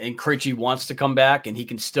Krejci wants to come back, and he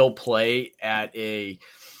can still play at a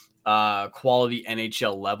quality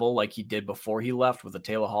NHL level like he did before he left with the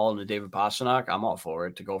Taylor Hall and the David Pastrnak, I'm all for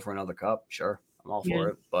it to go for another cup. Sure, I'm all for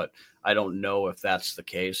it, but I don't know if that's the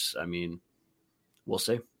case. I mean, we'll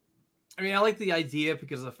see. I mean, I like the idea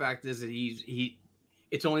because the fact is that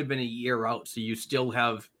it's only been a year out, so you still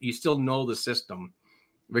know the system,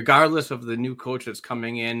 regardless of the new coach that's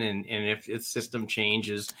coming in, and if its system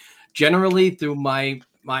changes. Generally, through my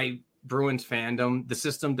Bruins fandom, the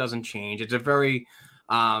system doesn't change. It's a very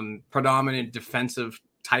predominant defensive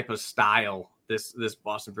type of style this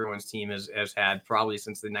Boston Bruins team has had probably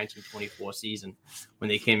since the 1924 season when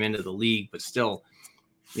they came into the league. But still,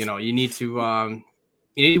 you need to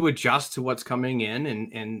adjust to what's coming in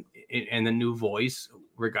and the new voice,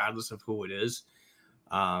 regardless of who it is.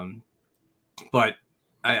 But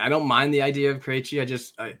I don't mind the idea of Krejci. I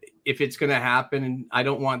just if it's going to happen, I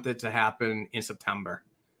don't want that to happen in September.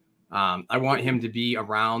 I want him to be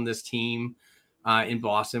around this team in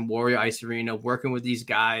Boston, Warrior Ice Arena, working with these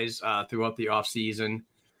guys throughout the offseason.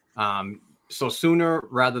 So sooner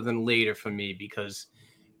rather than later for me, because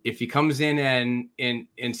if he comes in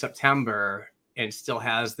September and still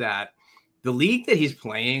has that, the league that he's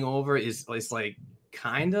playing over is like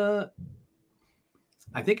kind of,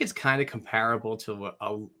 I think it's kind of comparable to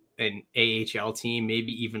an AHL team,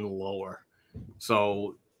 maybe even lower.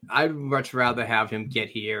 So I'd much rather have him get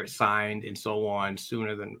here, signed, and so on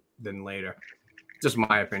sooner than later. Just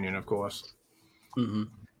my opinion, of course. Mm-hmm.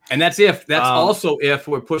 And that's also if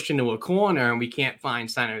we're pushed into a corner and we can't find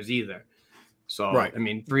centers either. So, right. I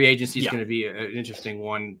mean, free agency is going to be an interesting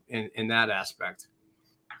one in that aspect.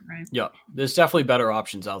 Right. Yeah, there's definitely better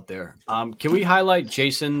options out there. Can we highlight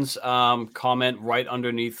Jason's comment right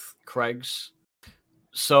underneath Craig's?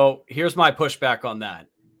 So here's my pushback on that.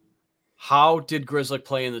 How did Grzelcyk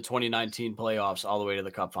play in the 2019 playoffs all the way to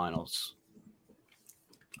the Cup Finals?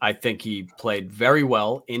 I think he played very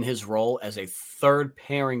well in his role as a third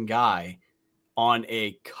pairing guy on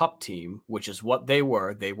a cup team, which is what they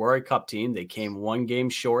were. They were a cup team. They came one game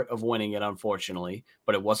short of winning it, unfortunately,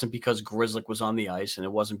 but it wasn't because Grzelcyk was on the ice, and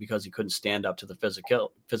it wasn't because he couldn't stand up to the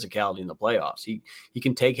physicality in the playoffs. He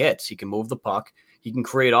can take hits. He can move the puck. He can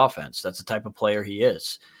create offense. That's the type of player he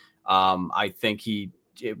is. I think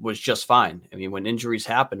it was just fine. I mean, when injuries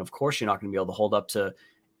happen, of course, you're not going to be able to hold up to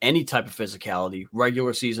any type of physicality,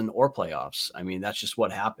 regular season or playoffs. I mean, that's just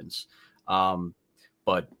what happens.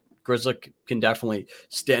 But Grzelcyk can definitely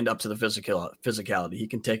stand up to the physicality. He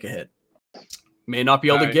can take a hit. May not be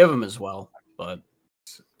able to give him as well, but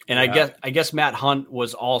I guess Matt Hunt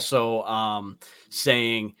was also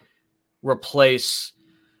saying replace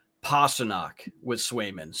Pasternak with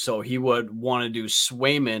Swayman. So he would want to do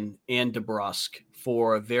Swayman and DeBrusk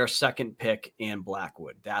for their second pick and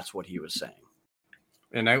Blackwood. That's what he was saying.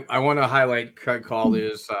 And I want to highlight Craig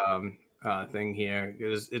Collier's thing here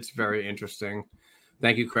because it's very interesting.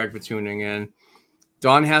 Thank you, Craig, for tuning in.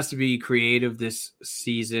 Don has to be creative this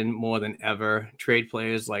season more than ever. Trade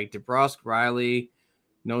players like DeBrusk, Riley,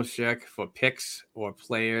 Noshek for picks or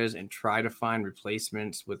players and try to find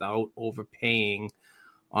replacements without overpaying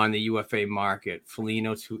on the UFA market.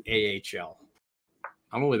 Foligno to AHL.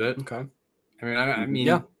 I'm with it. Okay. I mean,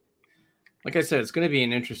 yeah. Like I said, it's going to be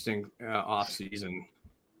an interesting off season.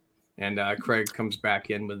 And Craig comes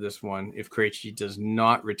back in with this one. If Krejci does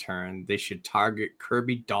not return, they should target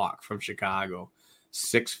Kirby Dach from Chicago,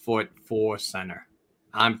 6'4" center.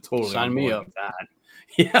 I'm totally sign me up with that.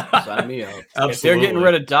 Yeah, sign me up. Absolutely. If they're getting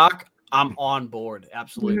rid of Dach, I'm on board.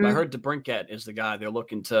 Absolutely. Mm-hmm. I heard DeBrincat is the guy they're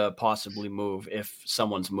looking to possibly move if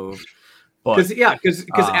someone's moved. But because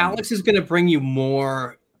Alex is going to bring you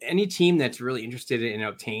more. Any team that's really interested in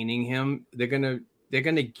obtaining him, they're gonna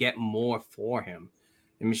get more for him.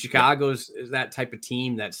 I mean, Chicago's is that type of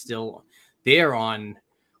team that's still there on.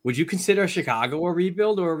 Would you consider Chicago a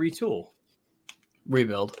rebuild or a retool?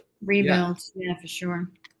 Rebuild, yeah, for sure.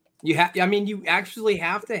 You have. I mean, you actually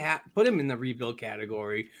have to put him in the rebuild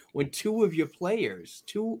category when two of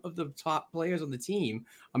the top players on the team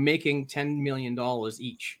are making $10 million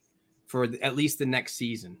each for at least the next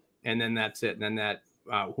season, and then that's it. And then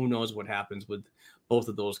who knows what happens with both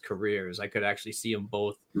of those careers. I could actually see them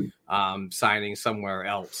both signing somewhere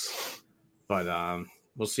else, but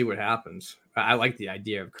we'll see what happens. I like the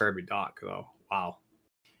idea of Kirby Dach, though. Wow.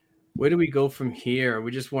 Where do we go from here?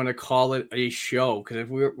 We just want to call it a show because if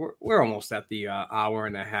we're almost at the hour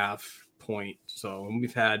and a half point. So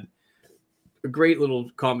we've had a great little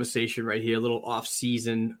conversation right here, a little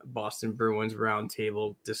off-season Boston Bruins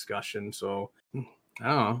roundtable discussion. So I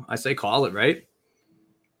don't know. I say call it, right?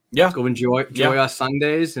 Yeah. Go enjoy our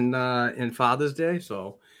Sundays and Father's Day.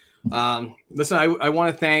 So listen, I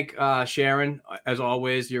want to thank Sharon. As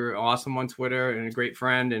always, you're awesome on Twitter and a great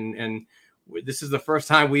friend. And this is the first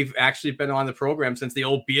time we've actually been on the program since the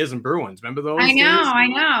old Beers and Bruins. Remember those? I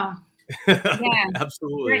know. Yeah,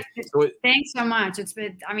 absolutely. Thanks so much. It's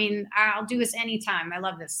been. I mean, I'll do this anytime. I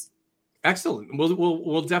love this. Excellent.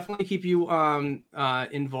 We'll definitely keep you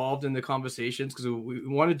involved in the conversations because we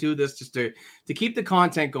want to do this just to keep the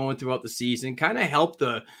content going throughout the season, kind of help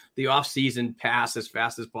the off season pass as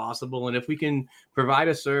fast as possible. And if we can provide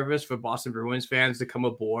a service for Boston Bruins fans to come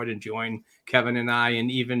aboard and join Kevin and I,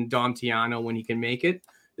 and even Dom Tiano when he can make it,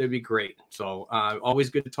 that'd be great. So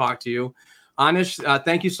always good to talk to you. Anish,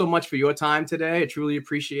 thank you so much for your time today. I truly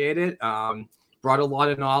appreciate it. Brought a lot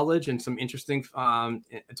of knowledge and some interesting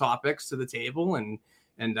topics to the table, and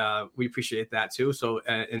we appreciate that too. So,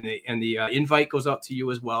 and the invite goes out to you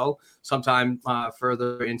as well sometime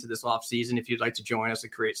further into this off season if you'd like to join us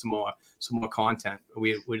and create some more content.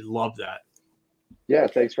 We'd love that. Yeah,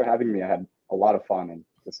 thanks for having me. I had a lot of fun, and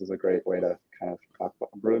this is a great way to kind of talk about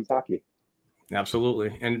Bruins hockey.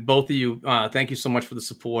 Absolutely. And both of you, thank you so much for the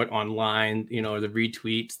support online, the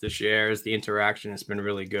retweets, the shares, the interaction. It's been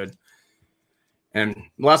really good. And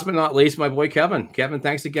last but not least, my boy, Kevin. Kevin,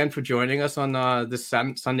 thanks again for joining us on this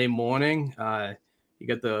Sunday morning. You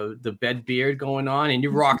got the bed beard going on, and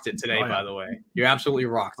you rocked it today, by the way. You absolutely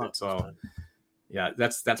rocked it. So, yeah,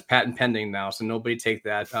 that's patent pending now, so nobody take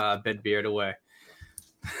that bed beard away.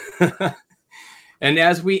 And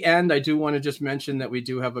as we end, I do want to just mention that we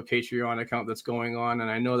do have a Patreon account that's going on,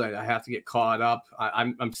 and I know that I have to get caught up.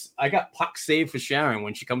 I got puck saved for Sharon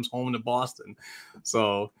when she comes home to Boston.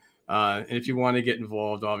 So, and if you want to get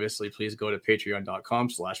involved, obviously, please go to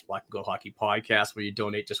patreon.com/blackandgoldhockeypodcast, where you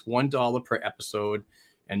donate just $1 per episode,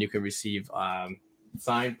 and you can receive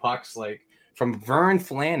signed pucks like from Vern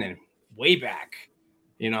Flannan way back,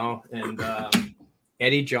 and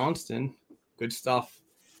Eddie Johnston, good stuff.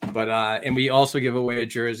 But and we also give away a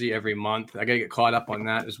jersey every month. I got to get caught up on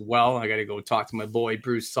that as well. I got to go talk to my boy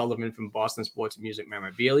Bruce Sullivan from Boston Sports and Music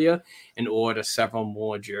Memorabilia and order several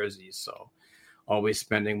more jerseys. So always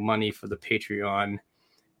spending money for the Patreon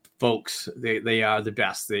folks. They are the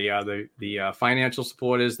best. They are the financial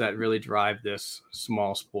supporters that really drive this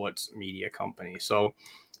small sports media company. So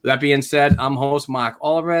that being said, I'm host Mark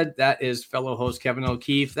Allred. That is fellow host Kevin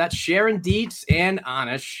O'Keefe. That's Sharon Dietz and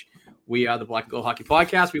Anish. We are the Black and Gold Hockey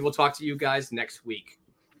Podcast. We will talk to you guys next week.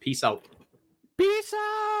 Peace out. Peace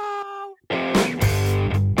out.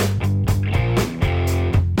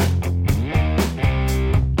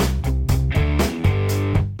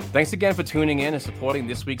 Thanks again for tuning in and supporting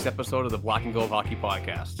this week's episode of the Black and Gold Hockey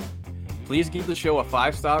Podcast. Please give the show a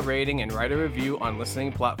 5-star rating and write a review on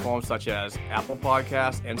listening platforms such as Apple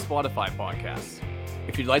Podcasts and Spotify Podcasts.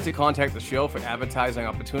 If you'd like to contact the show for advertising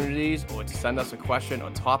opportunities or to send us a question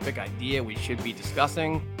or topic idea we should be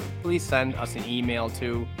discussing, please send us an email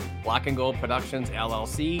to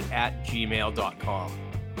blackandgoldproductionsllc@gmail.com.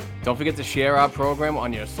 Don't forget to share our program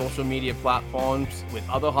on your social media platforms with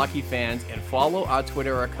other hockey fans and follow our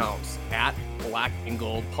Twitter accounts at Black and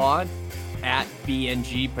Gold Pod, at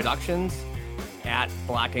BNG Productions, at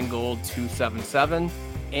Black and Gold 277,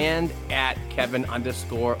 and at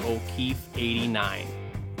Kevin_O'Keefe89.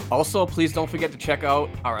 Also, please don't forget to check out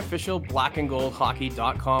our official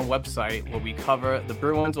blackandgoldhockey.com website where we cover the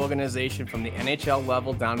Bruins organization from the NHL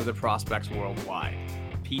level down to the prospects worldwide.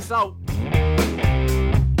 Peace out.